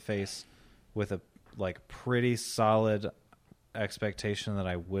Trump in the face with a pretty solid expectation that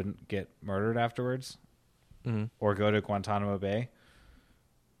I wouldn't get murdered afterwards or go to Guantanamo Bay,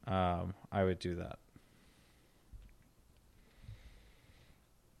 I would do that.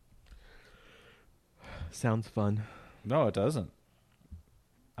 Sounds fun. No, it doesn't.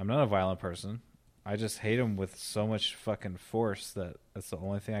 I'm not a violent person. I just hate him with so much fucking force that that's the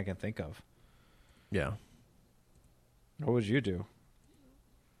only thing I can think of. Yeah. What would you do?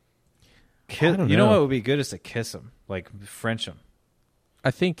 I don't you know know. what would be good is to kiss him, like French him.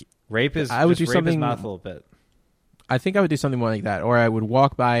 I think Rape his I would do rape his something- mouth a little bit. I think I would do something more like that, or I would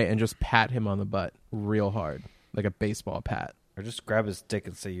walk by and just pat him on the butt real hard, like a baseball pat. Or just grab his dick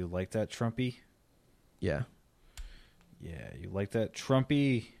and say, "You like that, Trumpy? Yeah. Yeah, you like that,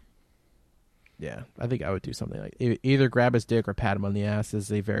 Trumpy?" Yeah, I think I would do something like either grab his dick or pat him on the ass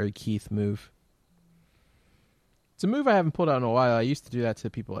is a very Keith move. It's a move I haven't pulled out in a while. I used to do that to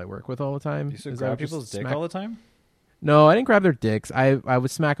people I work with all the time. You used to is I grab would just people's dick smack- all the time? No, I didn't grab their dicks. I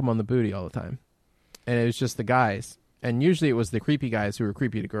would smack them on the booty all the time. And it was just the guys. And usually it was the creepy guys who were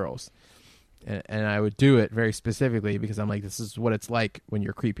creepy to girls. And I would do it very specifically because I'm like, this is what it's like when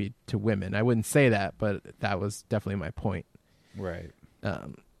you're creepy to women. I wouldn't say that, but that was definitely my point. Right.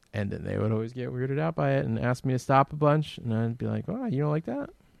 And then they would always get weirded out by it and ask me to stop a bunch. And I'd be like, oh, you don't like that?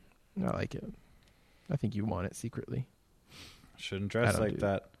 I like it. I think you want it secretly. Shouldn't dress like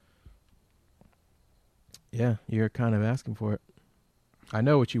that. Yeah, you're kind of asking for it. I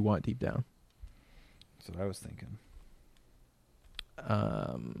know what you want deep down. That's what I was thinking.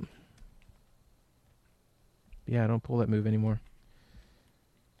 Yeah, I don't pull that move anymore.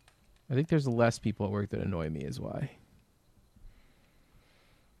 I think there's less people at work that annoy me is why.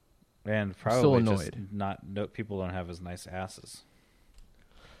 And still probably annoyed. people don't have as nice asses.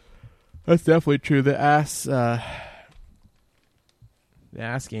 That's definitely true. The ass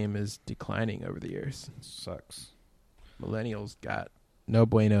game is declining over the years. Sucks. Millennials got no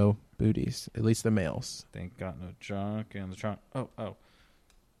bueno booties, at least the males. They ain't got no junk in the trunk. Oh.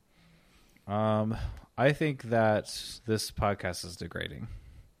 I think that this podcast is degrading.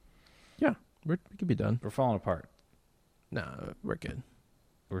 Yeah, we could be done. We're falling apart. No, we're good.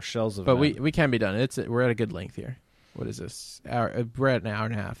 We're shells of But men. we can be done. We're at a good length here. What is this? We're at an hour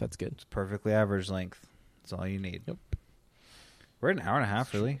and a half. That's good. It's perfectly average length. That's all you need. Yep. We're at an hour and a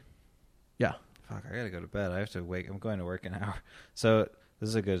half, really? Yeah. Fuck, I gotta go to bed. I have to wake. I'm going to work an hour. So this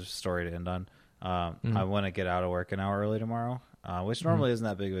is a good story to end on. I want to get out of work an hour early tomorrow, which normally isn't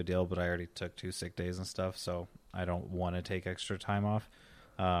that big of a deal, but I already took 2 sick days and stuff, so I don't want to take extra time off.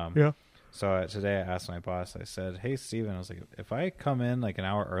 Yeah. So today I asked my boss, I said, "Hey, Steven," I was like, "if I come in like an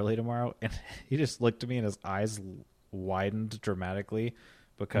hour early tomorrow," and he just looked at me and his eyes widened dramatically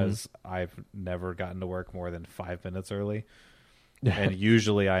because I've never gotten to work more than 5 minutes early. And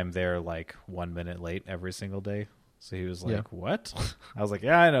usually I'm there like 1 minute late every single day. So he was like, "What?" I was like,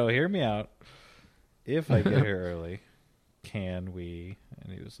 "Yeah, I know. Hear me out. If I get here early, can we?"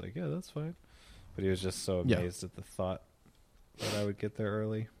 And he was like, "Yeah, that's fine." But he was just so amazed at the thought that I would get there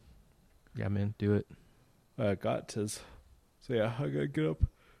early. Yeah, man, do it. I got to. So yeah, I gotta get up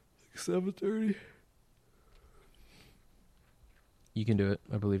like 7:30. You can do it.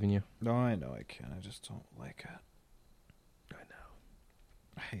 I believe in you. No, I know I can. I just don't like it. I know.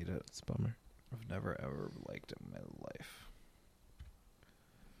 I hate it. It's a bummer. I've never ever liked it in my life.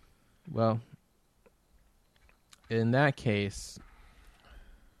 Well, in that case,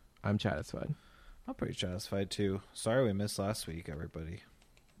 I'm satisfied. I'm pretty satisfied too. Sorry we missed last week, everybody.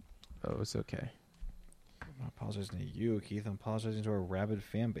 Oh, it's okay. I'm not apologizing to you, Keith. I'm apologizing to our rabid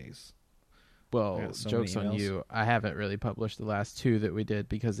fan base. I Well, got so joke's many on emails. you. I haven't really published the last 2 that we did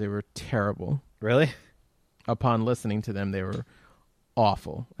because they were terrible. Really? Upon listening to them, they were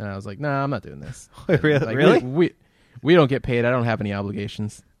awful. And I was like, I'm not doing this. really? Like, Really? We don't get paid. I don't have any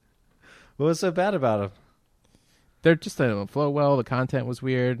obligations. What was so bad about them? They're just they don't flow well. The content was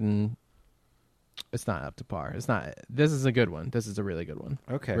weird, and it's not up to par. It's not. This is a good one. This is a really good one.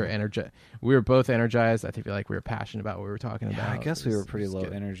 Okay. We were both energized. I feel like we were passionate about what we were talking about. I guess we were pretty low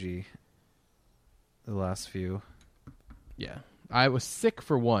good. energy the last few. Yeah. I was sick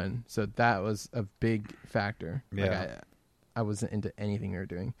for one, so that was a big factor. Yeah. Like I wasn't into anything we were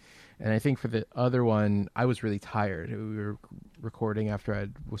doing. And I think for the other one, I was really tired. We were recording after I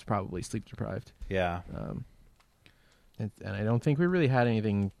was probably sleep deprived. Yeah. And I don't think we really had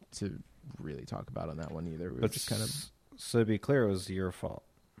anything to really talk about on that one either. We were just kind of. So to be clear, it was your fault.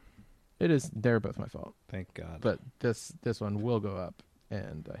 It is. They're both my fault. Thank God. But this one will go up,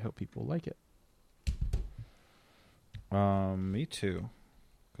 and I hope people like it. Me too.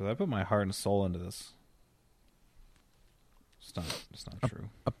 Because I put my heart and soul into this. It's not true.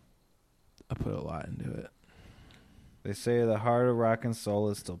 I put a lot into it. They say the heart of rock and soul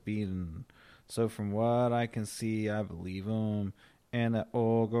is still beating. So from what I can see, I believe them. And that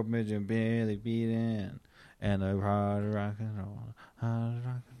old girl midget barely beating. And the heart of rock and roll, heart of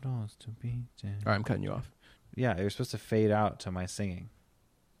rock and roll is still beating. All right, I'm cutting you off. Yeah, you're supposed to fade out to my singing.